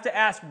 We have to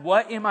ask,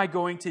 what am I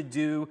going to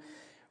do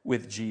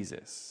with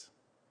Jesus?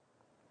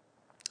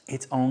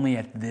 It's only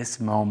at this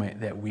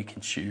moment that we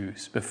can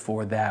choose.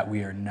 Before that,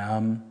 we are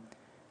numb,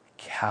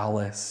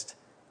 calloused,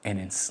 and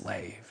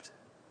enslaved.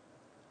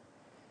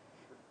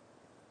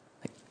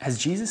 Has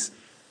Jesus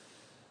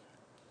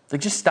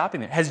Like just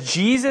stopping there. Has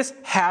Jesus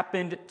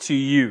happened to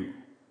you?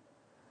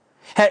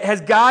 Has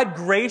God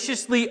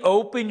graciously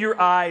opened your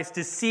eyes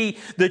to see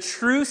the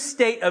true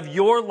state of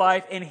your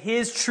life and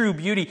His true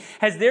beauty?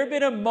 Has there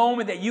been a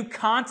moment that you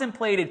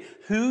contemplated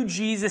who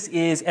Jesus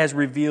is as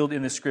revealed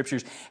in the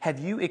Scriptures? Have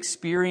you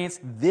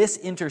experienced this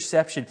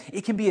interception?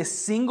 It can be a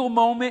single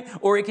moment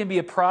or it can be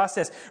a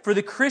process. For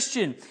the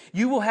Christian,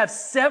 you will have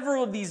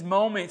several of these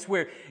moments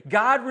where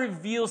God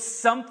reveals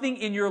something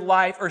in your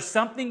life or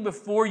something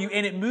before you,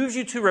 and it moves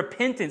you to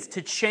repentance,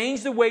 to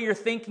change the way you're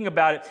thinking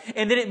about it,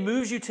 and then it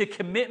moves you to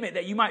commitment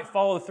that you might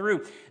follow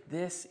through.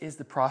 This is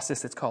the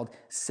process that's called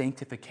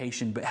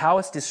sanctification. But how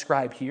it's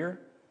described here?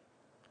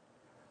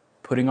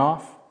 Putting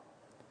off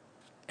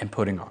and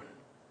putting on.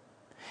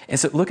 And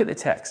so look at the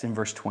text in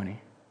verse 20.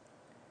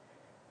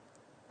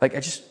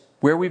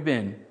 Where we've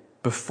been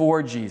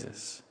before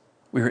Jesus,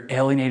 we were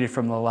alienated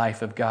from the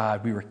life of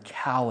God. We were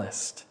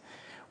calloused.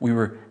 We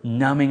were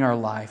numbing our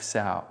lives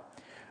out.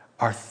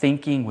 Our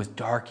thinking was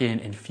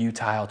darkened and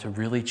futile to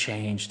really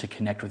change, to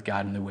connect with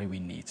God in the way we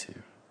need to.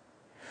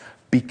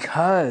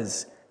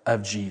 Because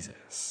of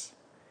Jesus,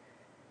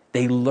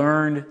 they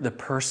learned the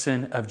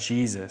person of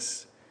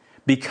Jesus.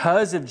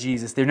 Because of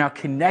Jesus, they're now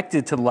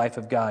connected to the life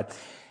of God.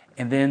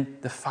 And then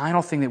the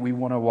final thing that we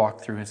want to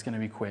walk through, and it's going to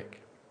be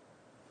quick,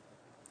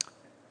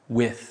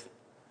 with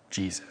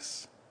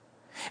Jesus.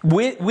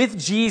 With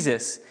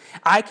Jesus,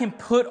 I can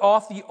put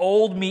off the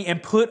old me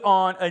and put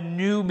on a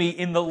new me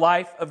in the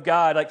life of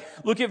God.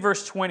 Look at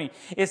verse 20.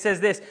 It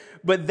says this,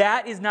 but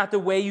that is not the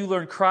way you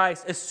learn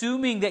Christ,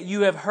 assuming that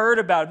you have heard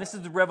about him. This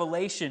is the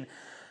revelation.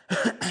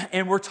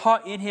 And we're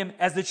taught in him,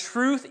 as the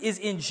truth is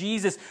in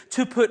Jesus,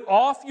 to put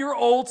off your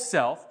old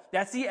self,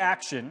 that's the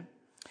action,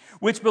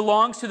 which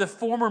belongs to the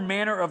former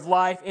manner of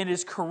life and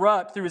is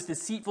corrupt through its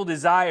deceitful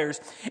desires,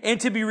 and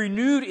to be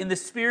renewed in the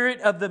spirit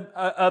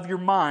of your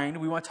mind.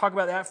 We want to talk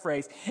about that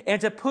phrase.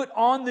 And to put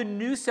on the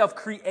new self,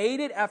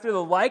 created after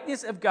the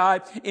likeness of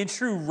God in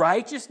true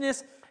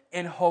righteousness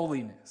and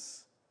holiness.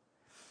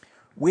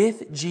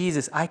 With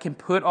Jesus, I can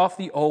put off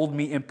the old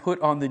me and put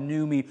on the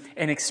new me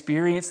and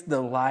experience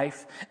the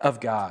life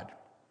of God.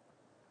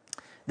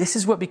 This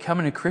is what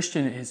becoming a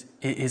Christian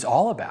is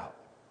all about.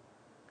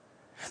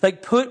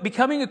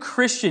 Becoming a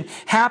Christian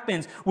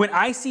happens when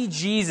I see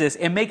Jesus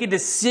and make a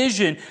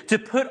decision to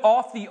put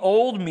off the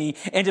old me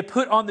and to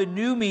put on the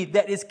new me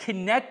that is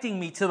connecting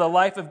me to the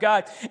life of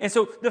God. And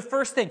so the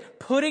first thing,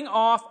 putting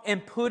off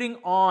and putting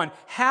on,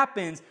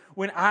 happens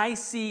when I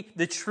see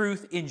the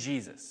truth in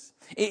Jesus.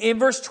 In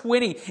verse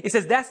 20, it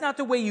says, that's not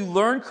the way you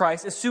learn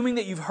Christ, assuming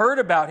that you've heard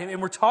about him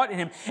and were taught in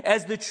him,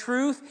 as the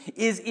truth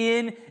is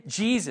in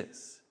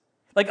Jesus.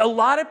 A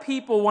lot of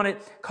people want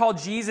to call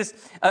Jesus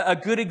a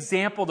good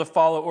example to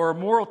follow or a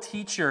moral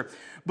teacher,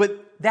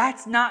 but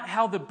that's not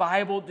how the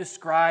Bible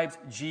describes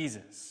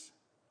Jesus.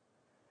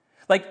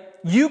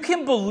 You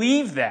can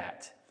believe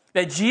that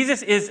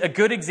Jesus is a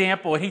good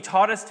example and he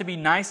taught us to be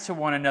nice to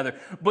one another,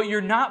 but you're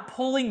not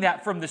pulling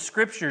that from the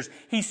Scriptures.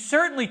 He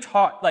certainly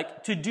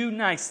taught to do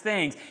nice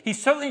things. He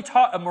certainly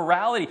taught a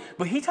morality,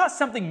 but he taught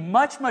something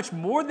much, much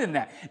more than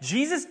that.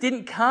 Jesus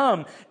didn't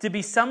come to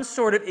be some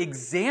sort of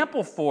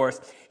example for us.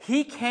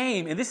 He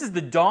came, and this is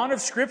the dawn of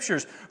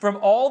Scriptures, from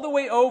all the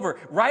way over,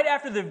 right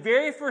after the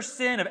very first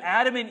sin of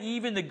Adam and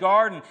Eve in the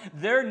garden.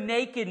 Their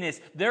nakedness,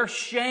 their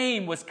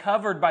shame was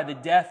covered by the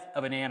death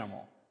of an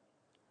animal.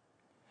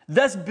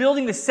 Thus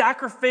building the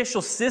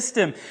sacrificial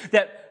system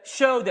that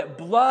showed that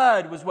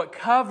blood was what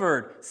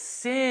covered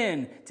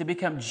sin, to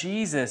become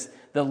Jesus,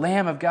 the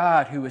Lamb of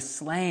God, who was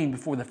slain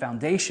before the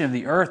foundation of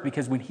the earth,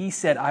 because when he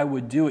said, I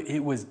would do it,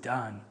 it was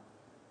done.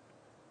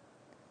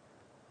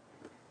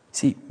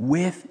 See,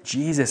 with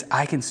Jesus,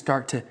 I can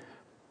start to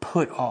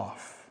put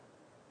off.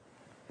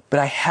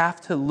 But I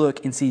have to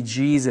look and see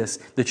Jesus,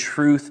 the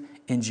truth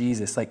in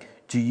Jesus.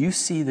 Do you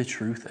see the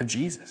truth of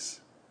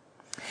Jesus?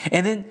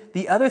 And then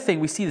the other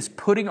thing we see is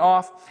putting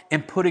off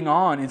and putting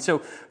on. And so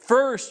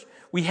first,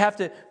 we have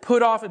to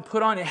put off and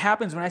put on. It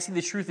happens when I see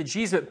the truth of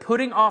Jesus. But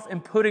putting off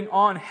and putting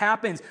on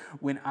happens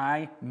when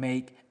I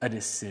make a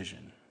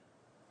decision.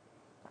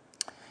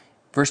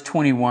 Verse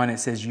 21, it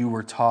says, you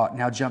were taught.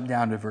 Now jump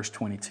down to verse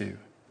 22.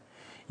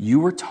 You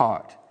were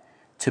taught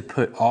to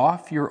put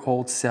off your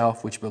old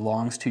self, which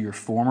belongs to your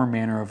former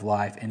manner of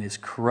life and is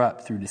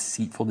corrupt through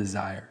deceitful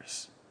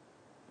desires.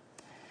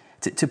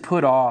 To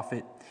put off,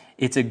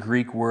 it's a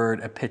Greek word,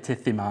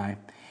 epithymai,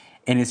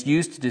 and it's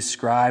used to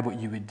describe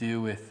what you would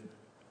do with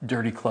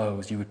dirty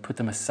clothes. You would put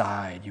them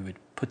aside. You would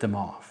put them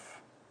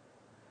off.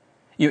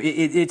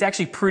 It's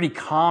actually pretty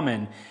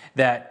common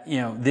that,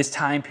 this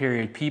time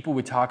period, people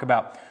would talk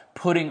about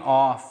putting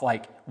off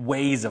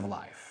ways of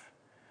life.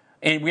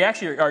 And we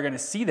actually are going to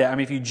see that.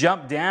 If you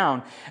jump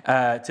down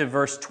to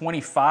verse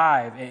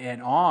 25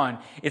 and on,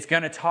 it's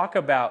going to talk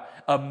about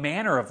a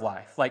manner of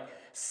life.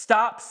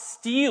 Stop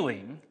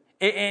stealing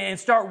and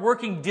start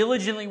working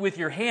diligently with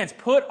your hands.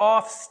 Put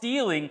off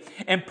stealing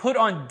and put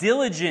on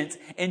diligence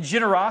and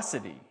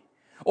generosity.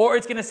 Or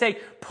it's going to say,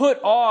 put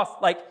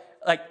off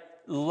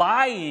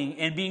lying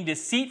and being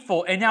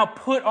deceitful and now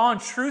put on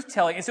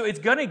truth-telling. And so it's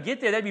going to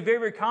get there. That'd be very,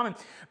 very common.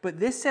 But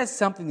this says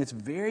something that's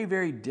very,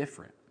 very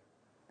different.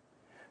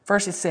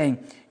 First, it's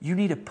saying you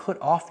need to put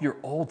off your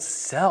old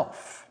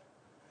self.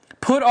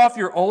 Put off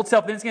your old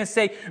self. Then it's going to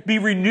say, be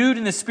renewed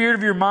in the spirit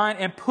of your mind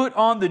and put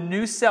on the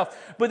new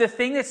self. But the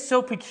thing that's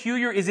so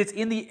peculiar is it's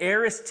in the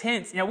aorist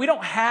tense. Now, we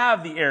don't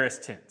have the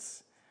aorist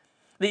tense.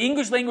 The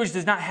English language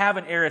does not have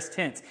an aorist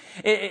tense.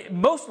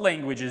 Most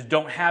languages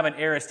don't have an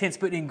aorist tense,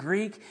 but in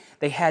Greek,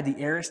 they had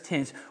the aorist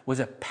tense was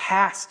a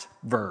past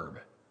verb.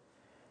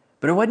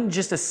 But it wasn't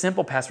just a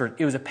simple past verb.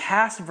 It was a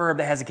past verb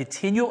that has a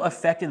continual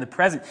effect in the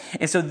present.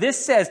 And so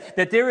this says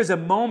that there is a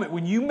moment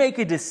when you make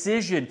a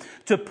decision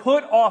to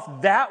put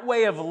off that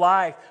way of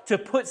life, to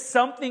put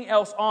something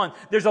else on.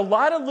 There's a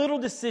lot of little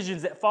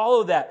decisions that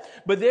follow that.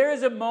 But there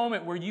is a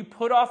moment where you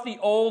put off the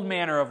old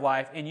manner of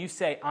life and you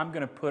say, I'm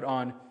going to put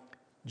on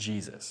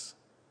Jesus.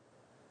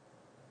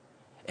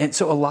 And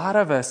so a lot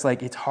of us,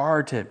 it's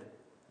hard to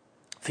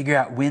figure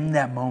out when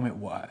that moment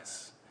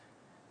was.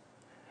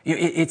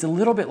 It's a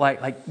little bit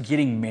like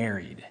getting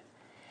married.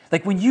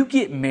 Like when you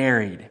get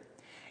married,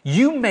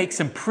 you make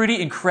some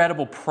pretty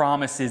incredible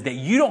promises that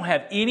you don't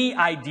have any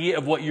idea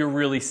of what you're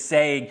really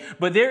saying.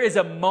 But there is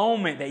a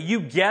moment that you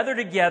gather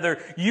together,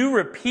 you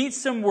repeat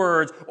some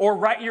words, or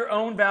write your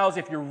own vows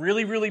if you're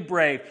really, really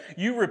brave.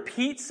 You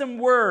repeat some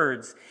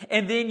words,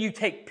 and then you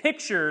take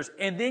pictures,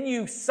 and then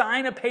you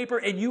sign a paper,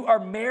 and you are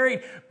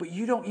married, but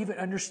you don't even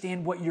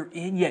understand what you're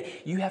in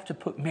yet. You have to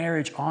put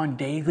marriage on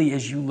daily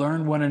as you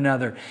learn one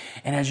another,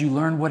 and as you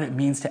learn what it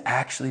means to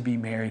actually be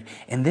married.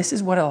 And this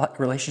is what a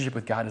relationship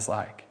with God is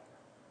like.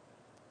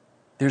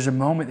 There's a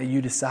moment that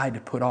you decide to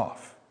put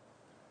off.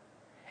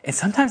 And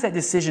sometimes that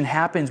decision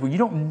happens when you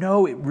don't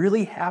know it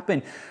really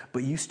happened,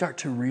 but you start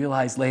to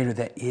realize later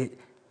that it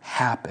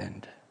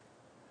happened.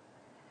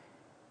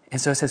 And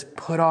so it says,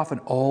 put off an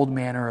old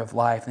manner of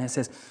life. And it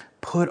says,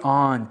 put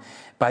on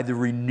by the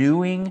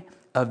renewing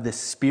of the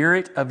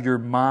spirit of your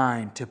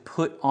mind to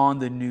put on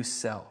the new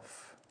self.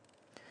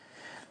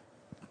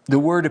 The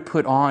word to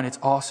put on, it's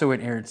also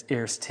an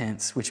aorist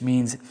tense, which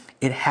means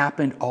it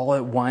happened all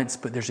at once,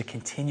 but there's a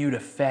continued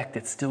effect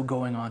that's still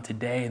going on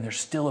today, and there's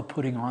still a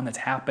putting on that's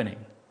happening.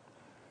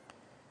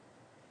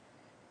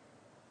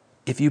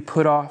 If you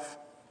put off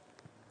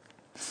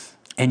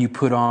and you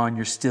put on,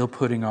 you're still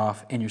putting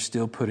off and you're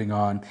still putting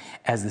on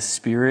as the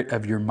spirit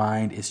of your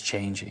mind is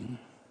changing.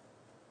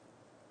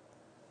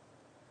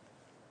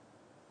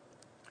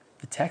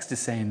 The text is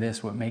saying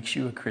this, what makes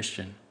you a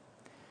Christian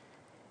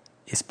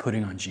is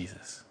putting on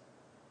Jesus.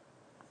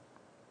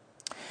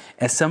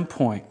 At some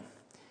point,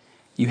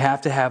 you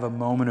have to have a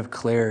moment of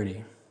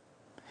clarity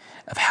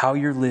of how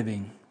you're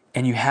living,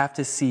 and you have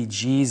to see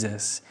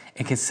Jesus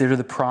and consider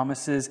the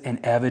promises and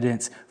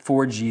evidence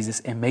for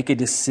Jesus and make a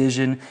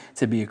decision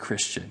to be a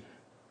Christian.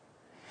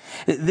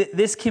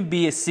 This can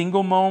be a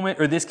single moment,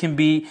 or this can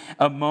be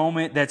a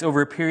moment that's over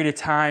a period of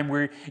time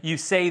where you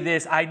say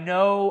this, I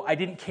know I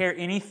didn't care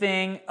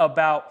anything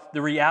about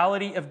the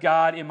reality of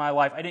God in my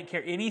life. I didn't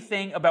care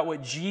anything about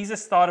what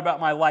Jesus thought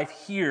about my life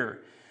here.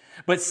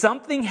 But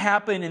something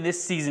happened in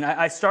this season.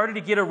 I started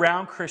to get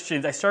around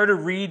Christians. I started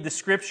to read the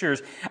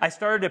scriptures. I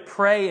started to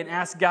pray and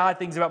ask God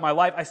things about my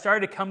life. I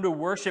started to come to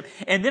worship.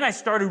 And then I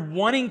started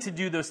wanting to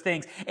do those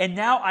things. And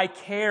now I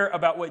care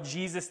about what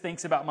Jesus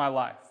thinks about my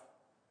life.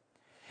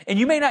 And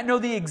you may not know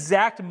the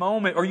exact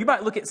moment, or you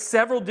might look at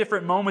several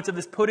different moments of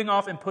this putting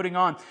off and putting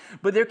on.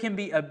 But there can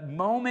be a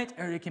moment,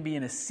 or it can be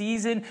in a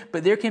season,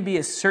 but there can be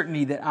a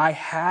certainty that I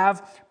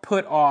have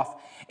put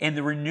off. And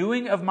the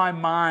renewing of my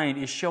mind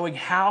is showing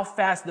how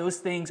fast those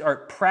things are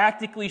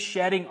practically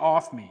shedding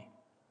off me.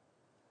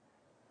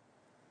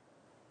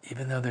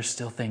 Even though there's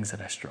still things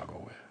that I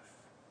struggle with.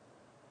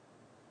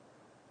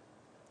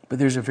 But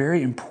there's a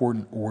very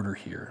important order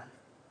here.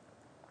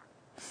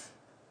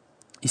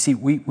 You see,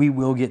 we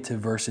will get to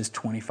verses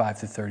 25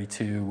 to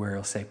 32 where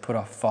it'll say, put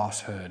off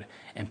falsehood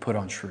and put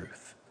on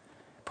truth.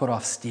 Put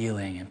off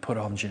stealing and put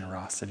on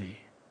generosity.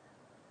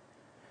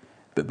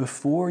 But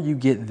before you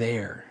get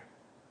there,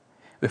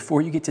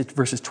 before you get to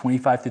verses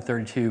 25 through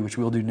 32, which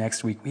we'll do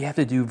next week, we have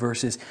to do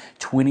verses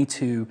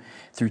 22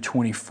 through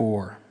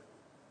 24.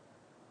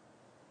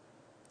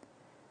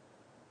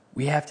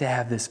 We have to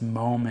have this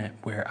moment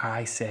where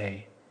I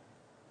say,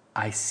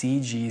 I see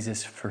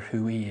Jesus for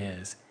who he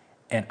is,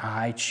 and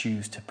I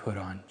choose to put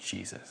on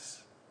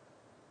Jesus.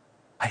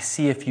 I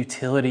see a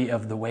futility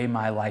of the way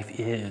my life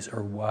is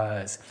or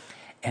was,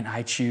 and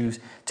I choose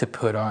to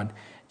put on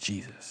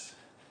Jesus.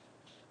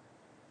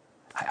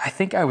 I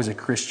think I was a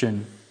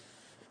Christian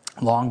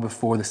long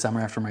before the summer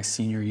after my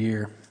senior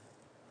year.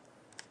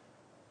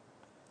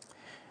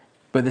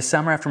 But the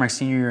summer after my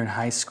senior year in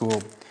high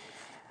school,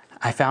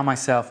 I found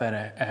myself at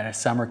a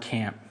summer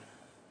camp,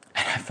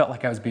 and I felt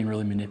like I was being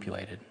really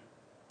manipulated.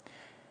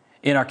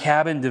 In our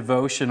cabin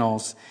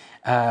devotionals,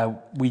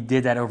 we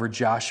did that over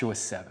Joshua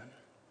 7.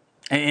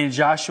 And in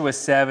Joshua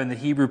 7, the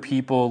Hebrew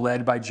people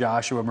led by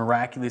Joshua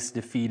miraculously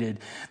defeated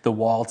the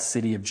walled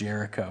city of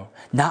Jericho.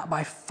 Not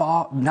by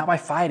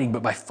fighting,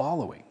 but by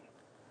following.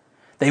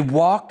 They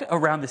walked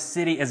around the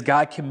city as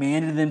God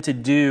commanded them to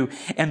do,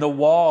 and the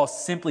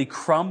walls simply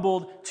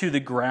crumbled to the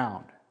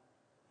ground.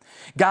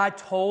 God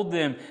told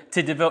them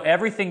to devote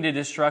everything to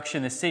destruction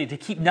in the city, to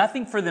keep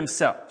nothing for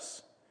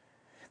themselves.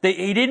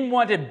 He didn't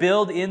want to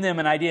build in them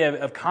an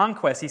idea of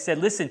conquest. He said,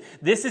 listen,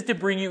 this is to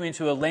bring you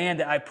into a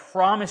land that I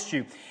promised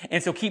you.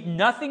 And so keep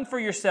nothing for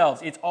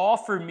yourselves. It's all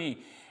for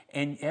me.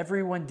 And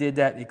everyone did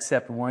that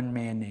except one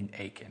man named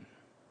Achan.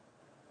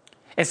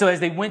 And so as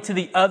they went to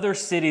the other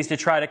cities to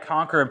try to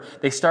conquer them,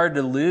 they started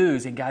to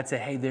lose. And God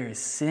said, hey, there is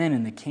sin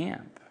in the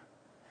camp.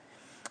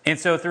 And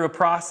so through a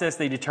process,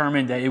 they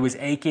determined that it was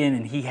Achan,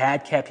 and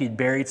he'd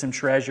buried some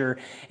treasure,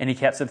 and he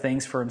kept some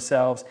things for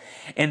himself.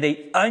 And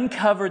they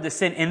uncovered the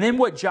sin. And then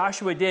what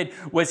Joshua did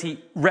was he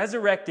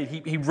resurrected,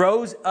 he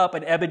rose up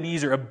an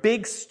Ebenezer, a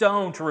big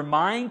stone, to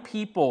remind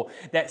people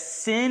that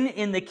sin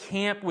in the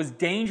camp was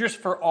dangerous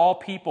for all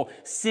people.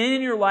 Sin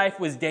in your life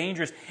was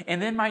dangerous.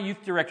 And then my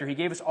youth director, he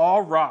gave us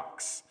all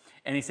rocks.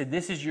 And he said,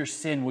 this is your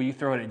sin. Will you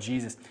throw it at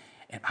Jesus?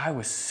 And I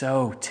was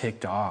so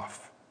ticked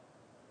off.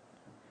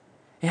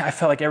 Yeah, I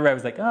felt like everybody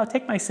was like, oh,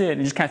 take my sin,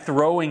 and just kind of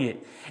throwing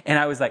it. And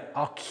I was like,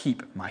 I'll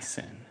keep my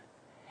sin.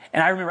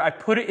 And I remember I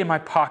put it in my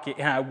pocket,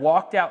 and I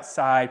walked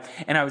outside,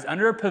 and I was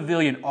under a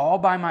pavilion all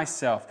by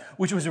myself,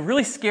 which was a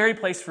really scary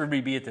place for me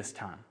to be at this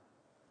time.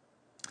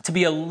 To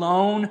be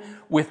alone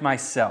with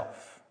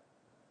myself.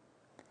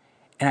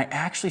 And I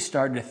actually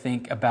started to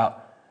think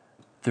about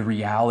the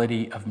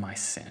reality of my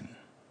sin.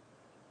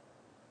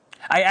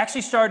 I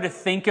actually started to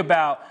think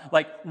about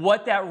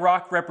what that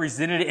rock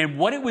represented and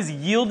what it was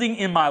yielding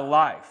in my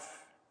life.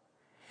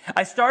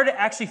 I started to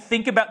actually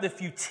think about the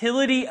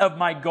futility of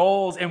my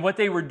goals and what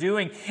they were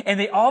doing. And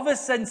they all of a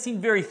sudden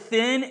seemed very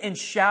thin and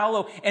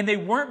shallow, and they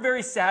weren't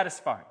very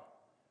satisfying.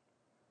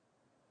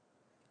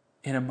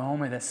 In a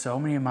moment that so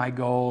many of my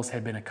goals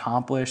had been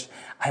accomplished,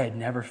 I had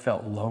never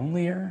felt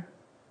lonelier.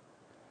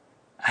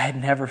 I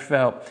had never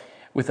felt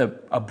with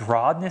a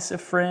broadness of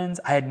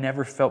friends. I had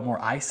never felt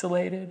more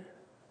isolated.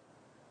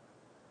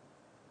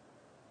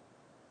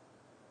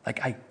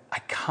 I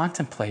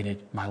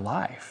contemplated my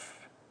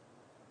life.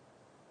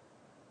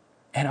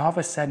 And all of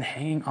a sudden,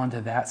 hanging onto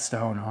that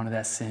stone, onto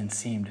that sin,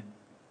 seemed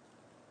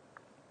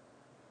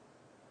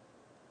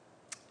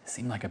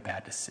like a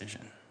bad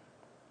decision.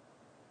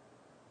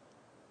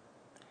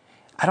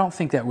 I don't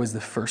think that was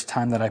the first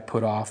time that I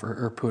put off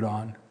or put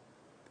on.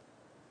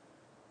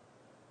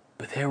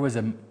 But there was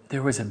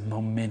a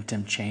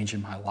momentum change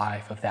in my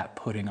life of that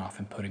putting off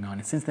and putting on.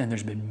 And since then,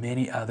 there's been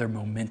many other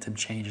momentum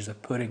changes of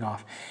putting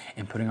off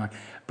and putting on.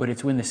 But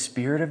it's when the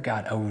Spirit of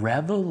God, a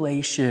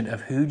revelation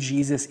of who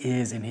Jesus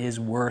is and his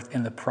worth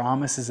and the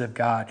promises of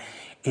God,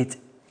 it's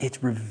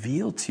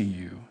revealed to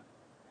you.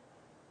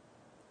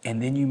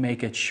 And then you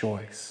make a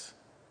choice.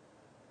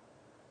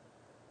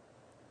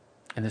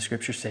 And the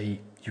scriptures say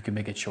you can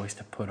make a choice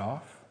to put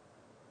off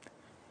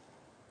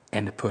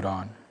and to put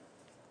on.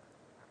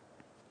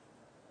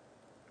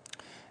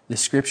 The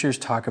scriptures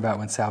talk about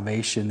when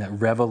salvation, that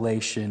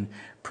revelation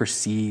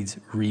precedes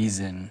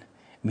reason,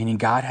 meaning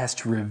God has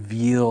to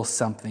reveal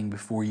something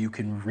before you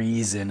can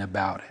reason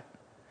about it.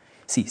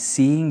 See,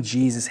 seeing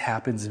Jesus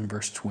happens in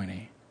verse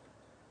 20.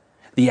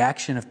 The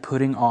action of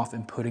putting off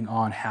and putting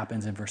on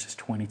happens in verses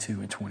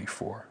 22 and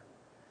 24.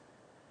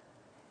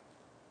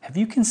 Have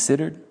you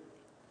considered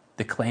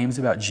the claims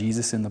about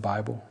Jesus in the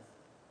Bible?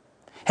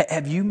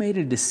 Have you made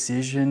a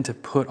decision to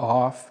put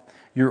off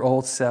your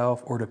old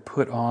self or to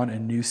put on a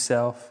new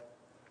self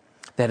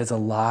that is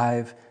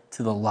alive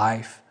to the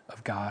life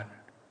of God?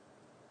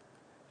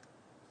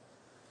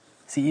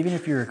 See, even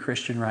if you're a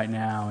Christian right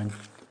now and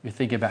you're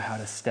thinking about how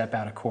to step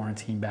out of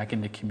quarantine back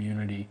into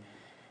community,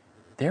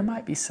 there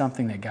might be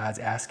something that God's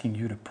asking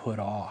you to put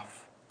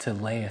off, to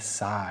lay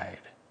aside,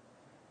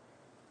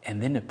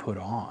 and then to put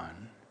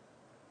on.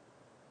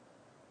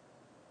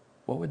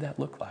 What would that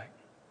look like?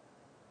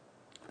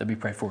 Let me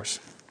pray for us.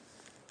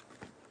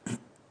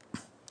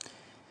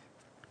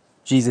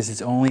 Jesus,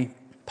 it's only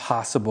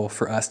possible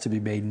for us to be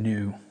made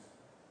new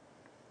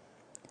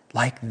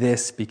like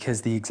this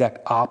because the exact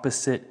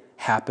opposite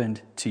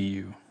happened to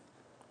you.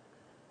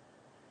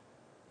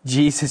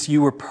 Jesus,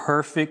 you were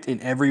perfect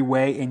in every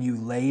way, and you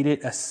laid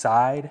it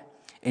aside,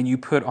 and you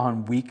put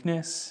on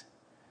weakness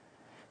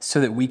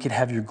so that we could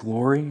have your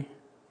glory.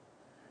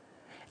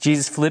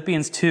 Jesus,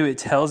 Philippians 2, it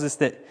tells us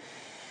that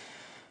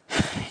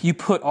you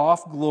put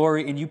off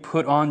glory and you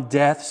put on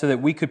death so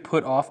that we could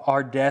put off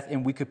our death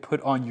and we could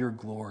put on your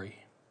glory.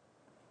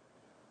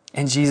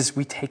 And Jesus,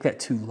 we take that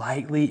too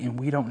lightly and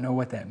we don't know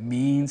what that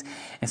means.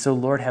 And so,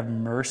 Lord, have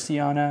mercy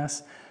on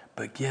us,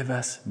 but give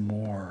us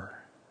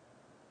more.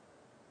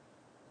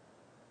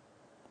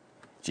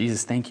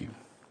 Jesus, thank you.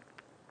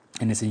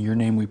 And it's in your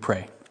name we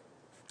pray.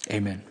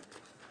 Amen.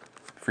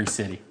 Free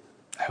City.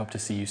 I hope to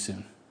see you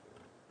soon.